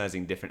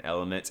emphasizing different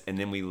elements, and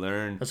then we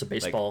learn. That's a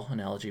baseball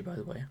analogy, by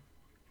the way.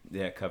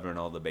 Yeah, covering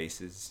all the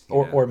bases.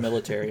 Or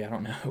military. I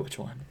don't know which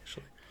one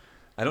actually.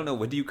 I don't know.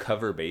 When do you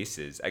cover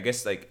bases? I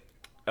guess like.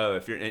 Oh,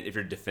 if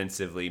you're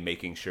defensively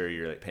making sure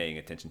you're like paying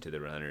attention to the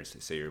runners,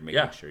 so you're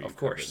making sure you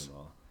cover them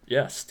all.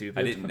 Yeah, stupid.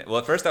 I didn't. Well,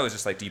 at first I was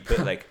just like, do you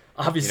put like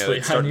obviously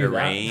it's starting to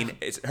rain?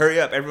 It's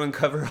hurry up, everyone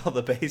cover all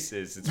the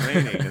bases. It's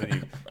raining, and then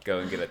you go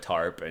and get a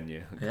tarp and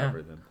you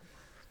cover them.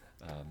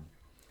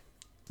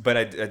 But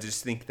I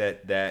just think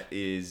that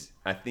is.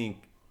 I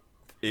think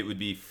it would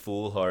be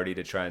foolhardy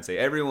to try and say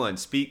everyone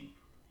speak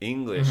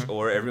English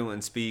or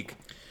everyone speak.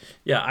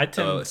 Yeah, I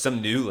tend some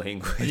new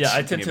language. Yeah,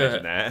 I tend Can you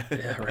imagine that?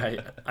 Yeah,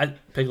 right.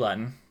 Pig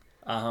Latin.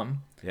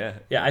 Yeah,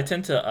 I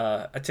tend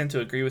to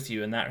agree with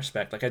you in that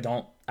respect. Like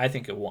I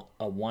think a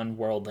one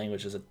world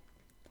language is a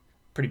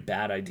pretty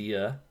bad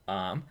idea.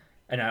 And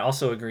I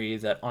also agree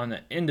that on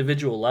an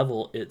individual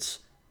level, it's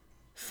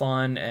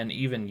fun and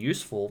even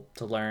useful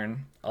to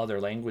learn other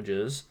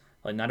languages.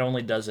 Like not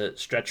only does it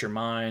stretch your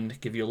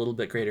mind, give you a little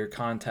bit greater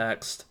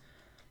context,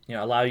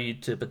 allow you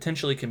to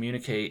potentially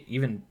communicate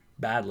even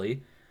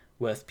badly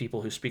with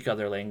people who speak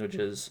other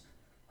languages,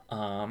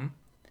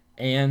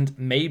 and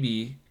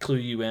maybe clue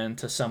you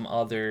into some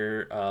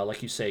other,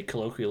 like you say,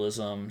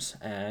 colloquialisms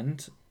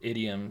and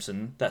idioms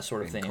and that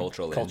sort of thing.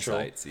 Cultural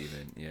insights,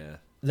 even,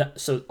 yeah.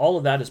 So all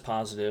of that is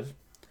positive.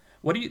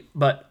 What do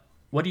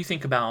you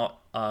think about,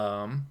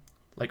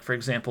 like for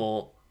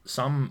example,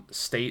 some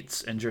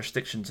states and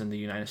jurisdictions in the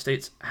United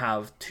States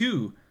have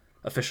two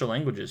official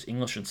languages,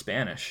 English and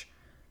Spanish.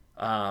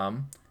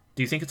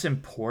 Do you think it's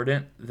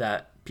important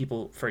that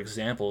people, for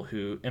example,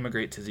 who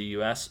immigrate to the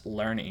U.S.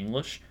 learn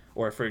English?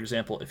 Or, for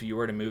example, if you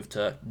were to move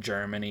to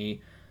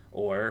Germany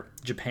or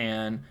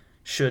Japan,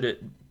 should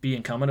it be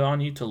incumbent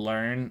on you to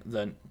learn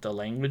the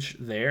language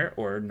there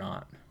or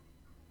not?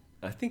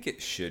 I think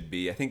it should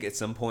be. I think at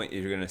some point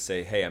you're going to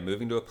say, hey, I'm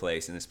moving to a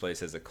place, and this place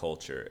has a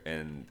culture.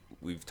 And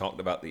we've talked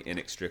about the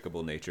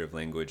inextricable nature of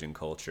language and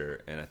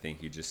culture, and I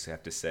think you just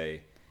have to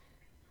say,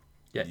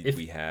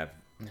 we have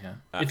Yeah.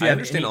 I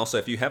understand also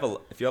if you have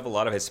a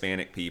lot of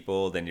Hispanic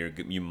people, then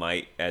you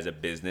might as a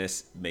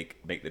business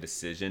make the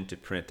decision to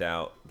print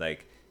out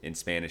like in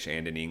Spanish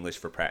and in English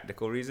for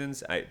practical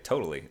reasons. I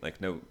totally like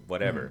no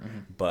whatever,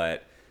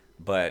 but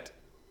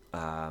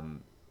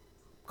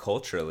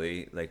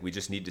culturally, like we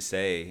just need to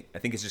say. I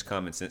think it's just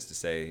common sense to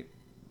say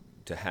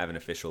to have an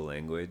official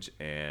language,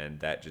 and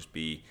that just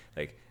be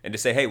like, and to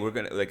say, hey, we're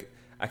gonna like.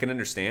 I can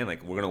understand,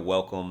 like, we're going to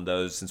welcome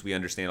those, since we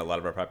understand a lot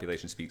of our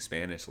population speaks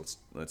Spanish,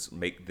 let's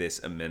make this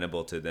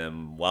amenable to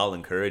them while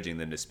encouraging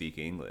them to speak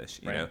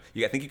English, you know?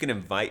 I think you can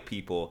invite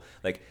people,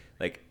 like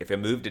if I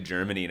moved to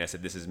Germany and I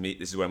said, this is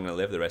where I'm going to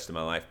live the rest of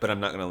my life, but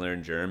I'm not going to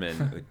learn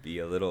German, it would be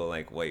a little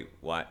like, wait,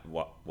 what?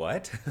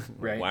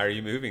 Right. Why are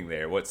you moving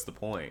there? What's the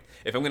point?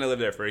 If I'm going to live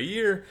there for a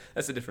year,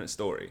 that's a different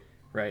story.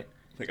 Right.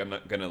 Like, I'm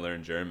not going to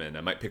learn German.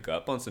 I might pick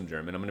up on some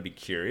German. I'm going to be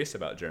curious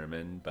about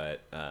German,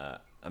 but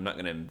I'm not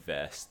going to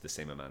invest the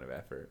same amount of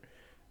effort.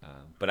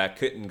 But I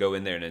couldn't go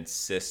in there and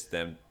insist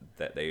them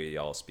that they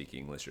all speak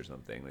English or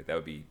something. Like, that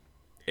would be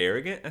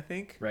arrogant, I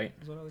think. Right.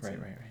 Is what I would say.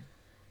 Right.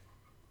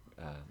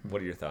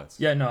 What are your thoughts?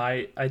 Yeah, no,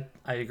 I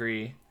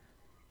agree.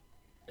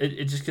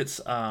 It just gets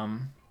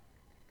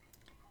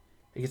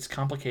it gets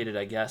complicated,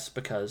 I guess,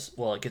 because,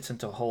 well, it gets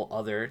into a whole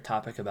other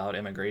topic about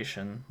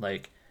immigration.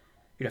 Like,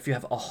 you know, if you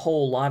have a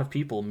whole lot of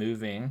people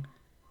moving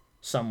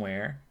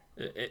somewhere,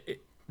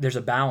 there's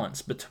a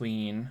balance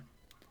between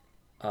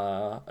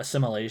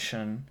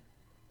assimilation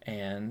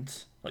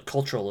and like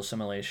cultural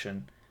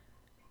assimilation,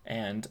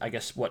 and I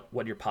guess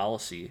what your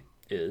policy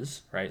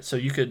is, right? So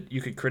you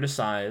could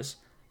criticize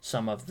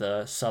some of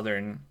the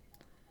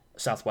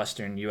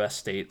southwestern U.S.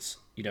 states,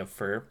 you know,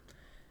 for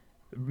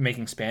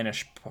making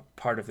Spanish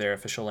part of their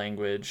official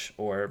language,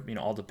 or, you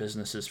know, all the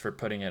businesses for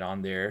putting it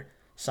on their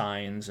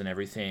signs and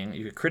everything.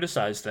 You could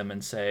criticize them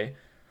and say,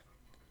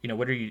 you know,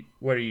 what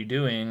are you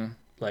doing?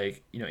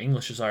 Like, you know,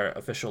 English is our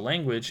official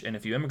language, and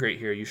if you immigrate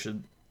here, you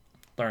should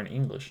learn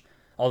English.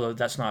 Although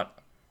that's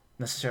not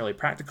necessarily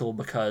practical,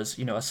 because,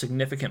 you know, a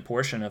significant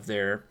portion of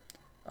their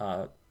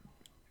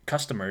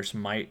customers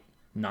might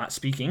not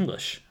speak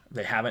English.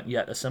 They haven't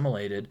yet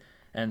assimilated,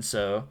 and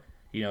so,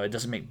 you know, it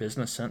doesn't make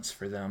business sense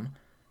for them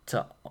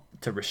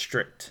to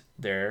restrict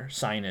their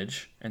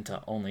signage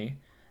into only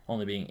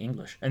being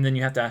English. And then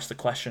you have to ask the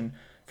question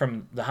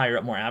from the higher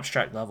up, more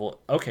abstract level.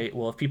 Okay,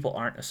 well, if people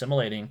aren't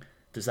assimilating,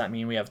 does that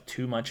mean we have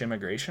too much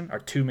immigration? Are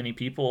too many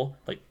people,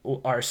 like,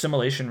 our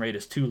assimilation rate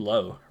is too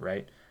low,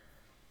 right?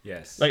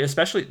 Yes. Like,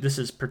 especially, this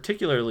is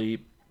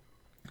particularly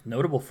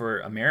notable for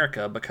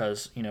America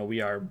because, you know,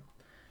 we are,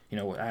 you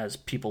know, as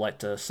people like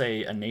to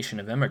say, a nation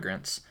of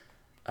immigrants.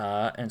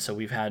 And so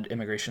we've had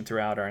immigration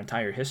throughout our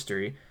entire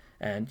history.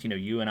 And, you know,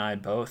 you and I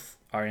both,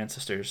 our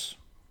ancestors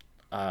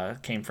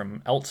came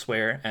from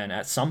elsewhere, and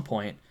at some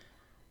point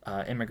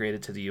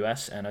immigrated to the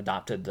U.S. and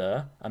adopted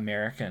the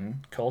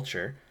American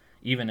culture,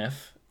 even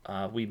if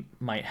we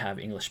might have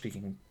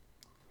English-speaking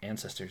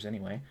ancestors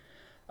anyway.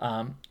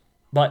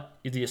 But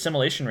the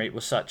assimilation rate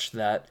was such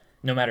that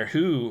no matter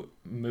who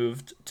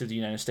moved to the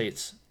United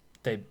States,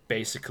 they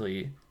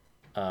basically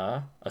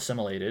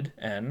assimilated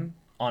and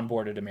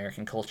onboarded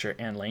American culture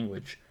and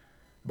language.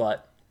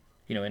 But,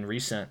 you know, in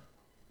recent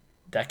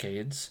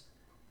decades,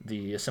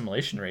 the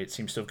assimilation rate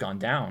seems to have gone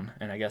down,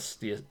 and I guess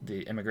the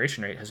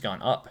immigration rate has gone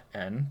up,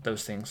 and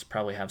those things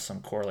probably have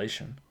some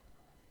correlation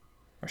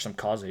or some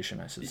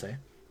causation, I should say.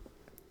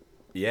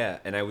 Yeah,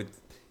 and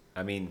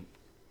I mean,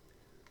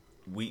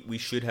 we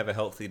should have a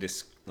healthy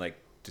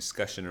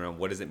discussion around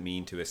what does it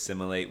mean to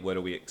assimilate, what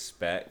do we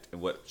expect,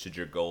 and what should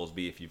your goals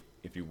be if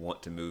you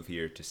want to move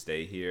here to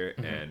stay here,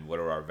 mm-hmm. and what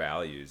are our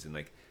values, and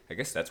like I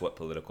guess that's what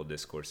political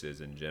discourse is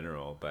in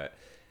general. But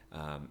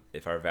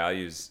if our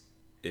values,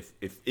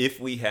 if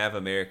we have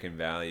American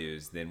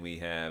values, then we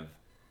have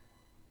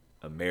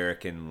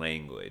American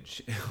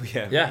language. We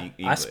have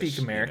English, I speak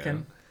American,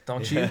 you know?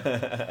 Don't you?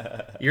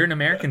 You're an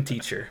American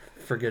teacher,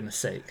 for goodness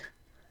sake.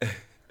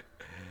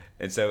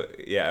 And so,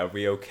 yeah, are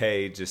we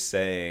okay just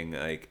saying,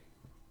 like,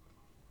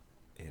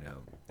 you know,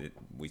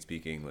 we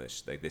speak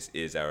English, like this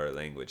is our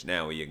language.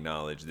 Now we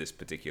acknowledge this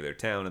particular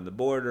town on the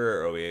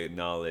border, or we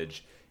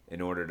acknowledge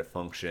in order to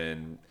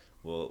function,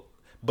 well,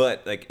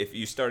 but like if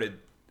you started,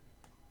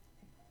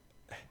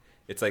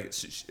 it's like,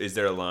 is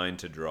there a line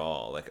to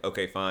draw? Like,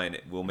 okay, fine,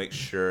 we'll make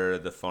sure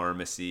the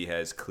pharmacy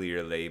has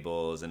clear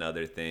labels and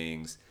other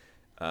things,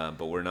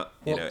 but we're not,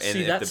 you know. And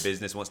if the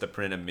business wants to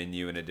print a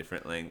menu in a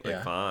different language,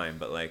 like, fine.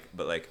 But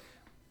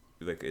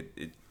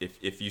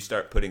if you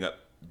start putting up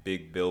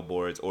big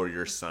billboards or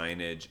your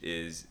signage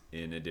is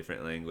in a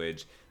different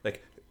language,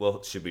 like,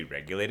 well, should we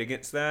regulate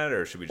against that,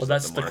 or should we just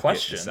let the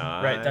market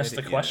decide? Right, that's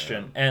the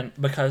question. Know? And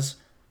because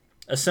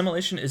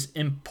assimilation is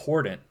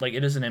important, like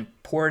it is an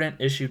important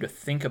issue to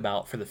think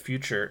about for the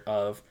future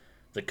of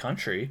the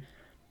country,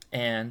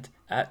 and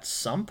at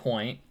some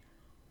point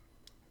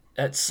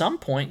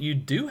you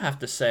do have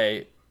to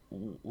say,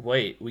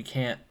 wait, we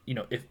can't, you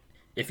know,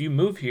 if you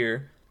move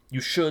here, you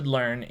should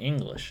learn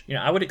English. You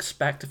know, I would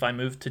expect if I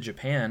moved to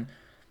Japan,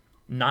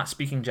 not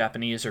speaking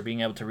Japanese or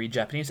being able to read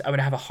Japanese, I would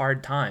have a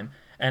hard time.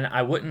 And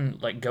I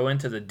wouldn't like go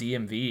into the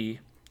DMV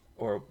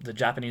or the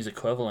Japanese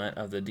equivalent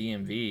of the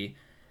DMV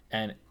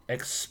and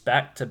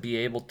expect to be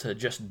able to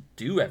just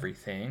do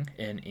everything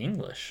in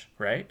English,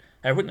 right?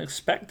 I wouldn't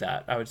expect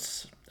that.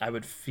 I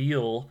would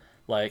feel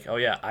like, oh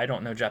yeah, I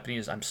don't know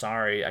Japanese. I'm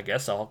sorry. I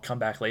guess I'll come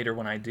back later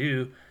when I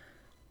do.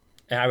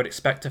 And I would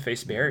expect to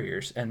face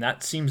barriers, and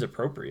that seems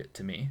appropriate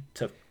to me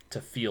to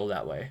feel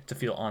that way, to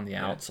feel on the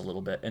outs a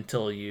little bit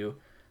until you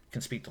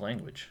can speak the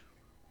language.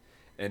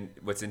 And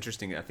what's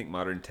interesting, I think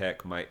modern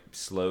tech might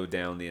slow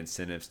down the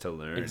incentives to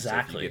learn.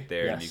 Exactly. So if you get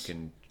there and you Yes.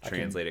 can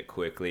translate it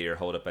quickly or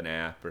hold up an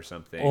app or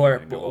something. Or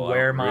and go,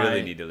 where I my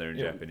really need to learn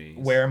Japanese.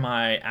 Where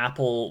my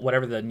Apple,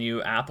 whatever the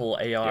new Apple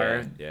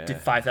AR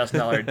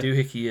 $5,000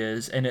 doohickey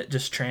is, and it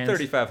just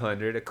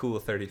 $3,500, a cool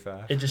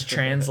 35. It just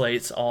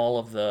translates all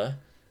of the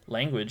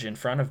language in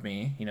front of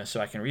me, so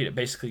I can read it.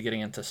 Basically,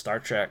 getting into Star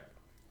Trek.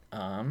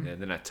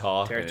 And then I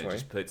talk, territory. and it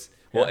just puts.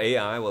 Well,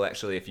 AI will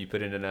actually, if you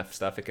put in enough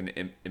stuff, it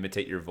can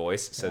imitate your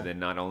voice. So then,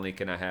 not only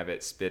can I have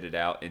it spit it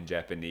out in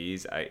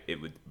Japanese, it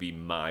would be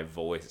my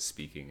voice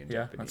speaking in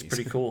Japanese. That's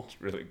pretty cool.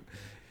 It's really.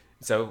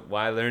 So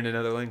why learn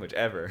another language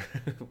ever?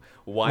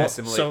 Why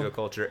assimilate to a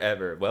culture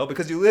ever? Well,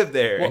 because you live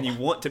there and you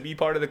want to be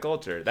part of the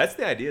culture. That's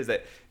the idea. Is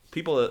that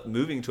people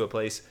moving to a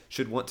place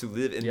should want to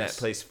live in that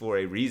place for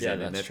a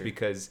reason, and that's true.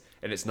 Because,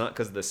 and it's not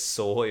because the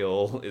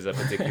soil is a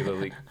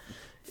particularly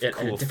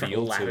cool a different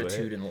feel latitude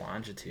to it. and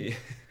longitude.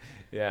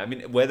 Yeah, I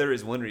mean, weather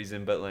is one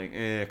reason, but like,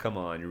 come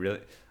on, you really,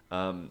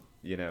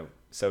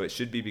 so it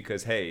should be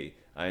because, hey,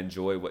 I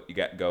enjoy what you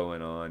got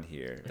going on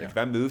here. Like if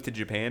I moved to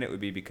Japan, it would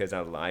be because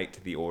I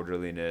liked the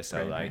orderliness,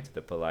 I liked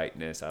the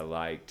politeness, I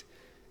liked,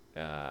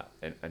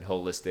 and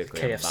holistically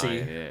KFC. I'm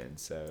buying in.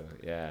 So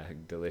yeah,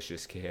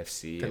 delicious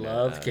KFC. They and,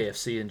 love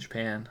KFC in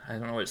Japan. I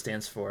don't know what it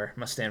stands for. It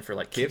must stand for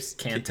like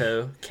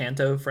KFC?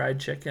 Kanto fried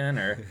chicken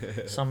or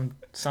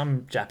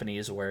some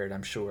Japanese word,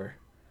 I'm sure.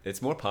 It's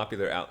more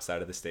popular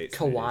outside of the States.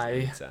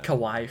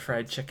 Kawaii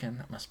fried chicken.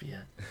 That must be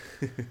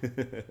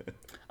it.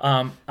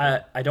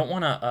 I don't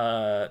want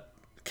to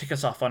kick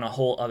us off on a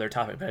whole other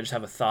topic, but I just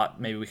have a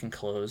thought. Maybe we can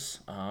close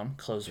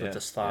with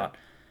this thought.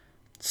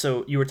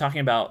 So you were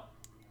talking about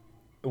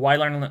why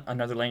learn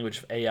another language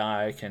if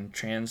AI can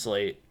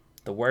translate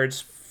the words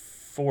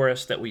for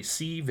us that we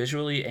see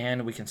visually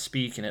and we can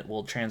speak, and it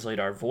will translate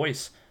our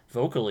voice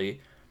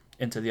vocally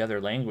into the other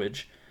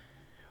language.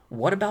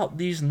 What about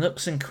these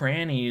nooks and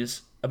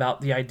crannies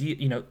about the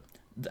idea,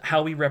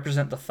 how we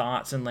represent the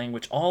thoughts in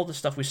language, all the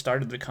stuff we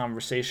started the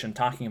conversation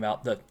talking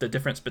about, the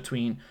difference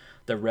between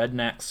the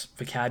redneck's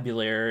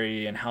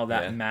vocabulary and how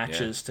that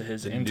matches to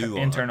his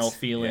internal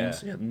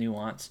feelings,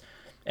 nuance,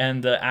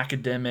 and the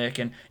academic.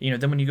 And,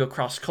 then when you go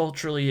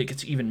cross-culturally, it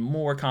gets even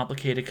more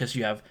complicated because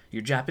you have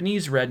your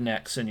Japanese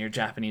rednecks and your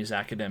Japanese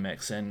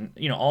academics and,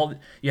 you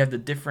have the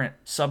different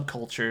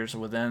subcultures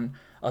within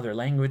other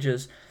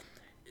languages.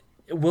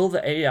 Will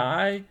the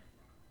AI...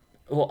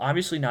 Well,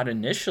 obviously not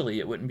initially.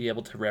 It wouldn't be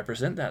able to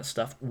represent that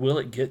stuff. Will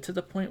it get to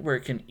the point where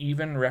it can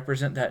even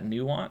represent that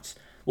nuance?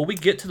 Will we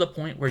get to the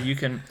point where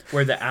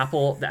where the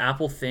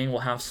Apple thing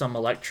will have some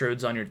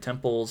electrodes on your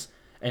temples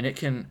and it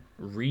can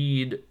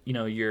read,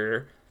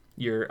 your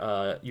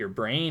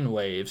brain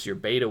waves, your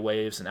beta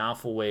waves and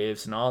alpha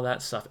waves and all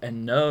that stuff,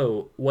 and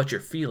know what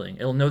you're feeling?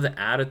 It'll know the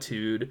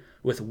attitude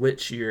with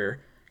which you're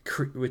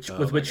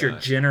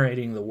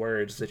generating the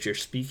words that you're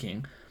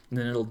speaking. And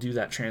then it'll do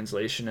that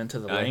translation into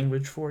the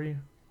language for you.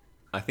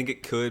 I think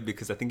it could,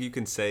 because I think you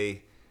can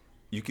say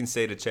to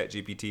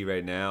ChatGPT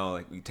right now,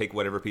 like, you take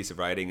whatever piece of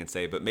writing and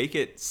say, but make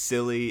it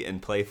silly and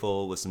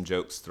playful with some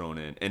jokes thrown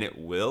in, and it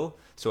will.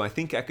 So I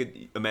think I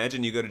could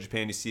imagine you go to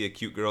Japan, you see a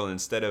cute girl, and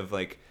instead of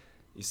like,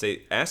 you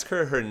say, ask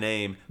her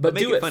name, but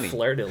make do it funny.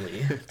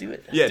 Flirtily. Do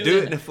it. do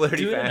it in a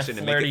flirty fashion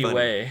and make it funny.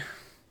 Way.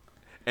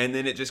 And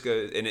then it just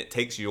goes, and it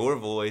takes your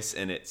voice,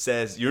 and it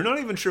says, you're not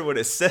even sure what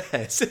it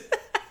says.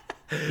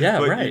 Yeah,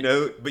 but, right.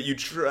 But you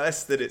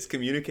trust that it's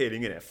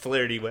communicating in a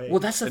flirty way.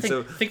 Well, that's the thing.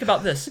 So, think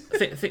about this.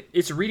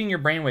 It's reading your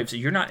brainwaves. So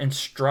you're not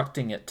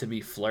instructing it to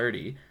be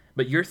flirty,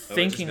 but you're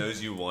thinking. It just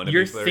knows you want to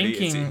be flirty. You're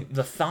thinking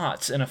the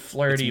thoughts in a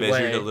flirty way. It's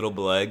measured a little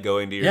blood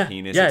going to your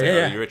penis.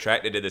 You're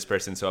attracted to this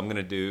person, so I'm going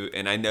to do.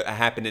 And I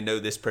happen to know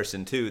this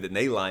person too, that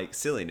they like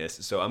silliness,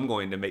 so I'm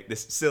going to make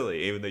this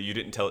silly, even though you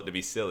didn't tell it to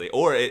be silly.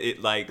 Or it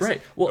likes,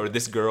 right. Or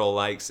this girl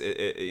likes,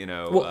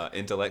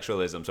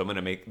 intellectualism, so I'm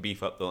going to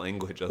beef up the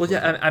language.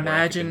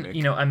 Imagine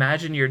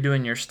you're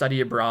doing your study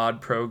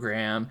abroad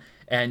program.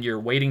 And you're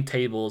waiting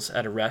tables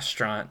at a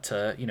restaurant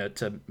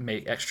to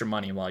make extra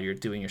money while you're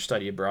doing your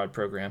study abroad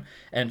program.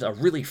 And a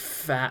really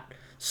fat,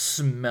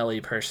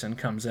 smelly person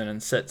comes in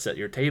and sits at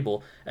your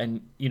table, and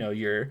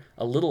you're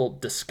a little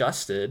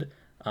disgusted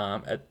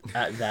at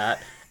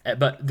that.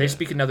 But they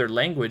speak another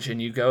language,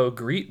 and you go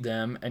greet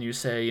them, and you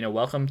say,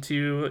 welcome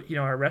to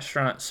our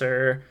restaurant,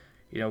 sir.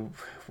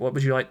 What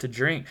would you like to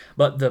drink?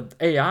 But the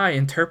AI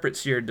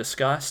interprets your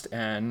disgust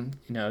and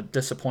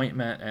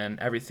disappointment and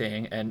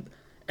everything, and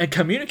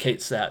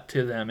communicates that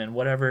to them in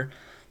whatever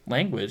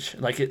language.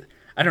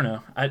 I don't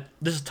know.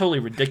 This is totally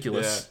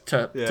ridiculous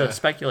to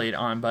speculate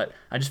on, but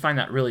I just find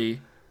that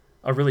really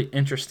a really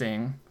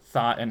interesting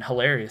thought and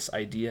hilarious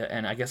idea,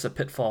 and I guess a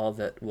pitfall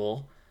that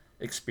we'll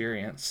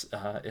experience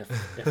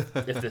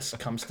if this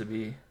comes to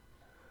be.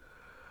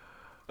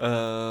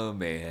 Oh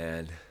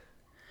man.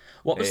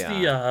 What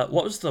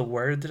was the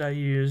word that I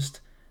used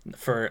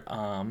for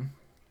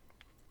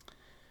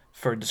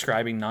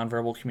describing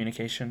nonverbal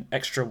communication?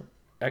 Extra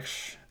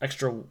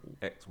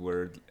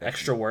Word.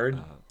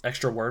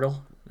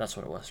 extrawordal. That's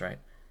what it was, right?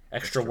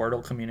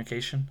 Extrawordal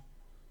communication.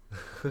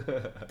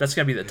 That's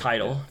gonna be the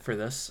title for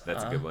this.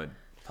 That's a good one.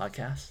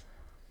 Podcast.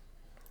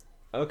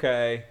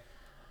 Okay.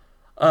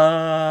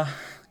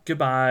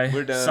 Goodbye.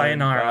 We're done.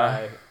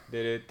 Sayonara.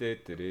 Bye.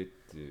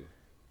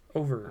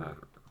 Over.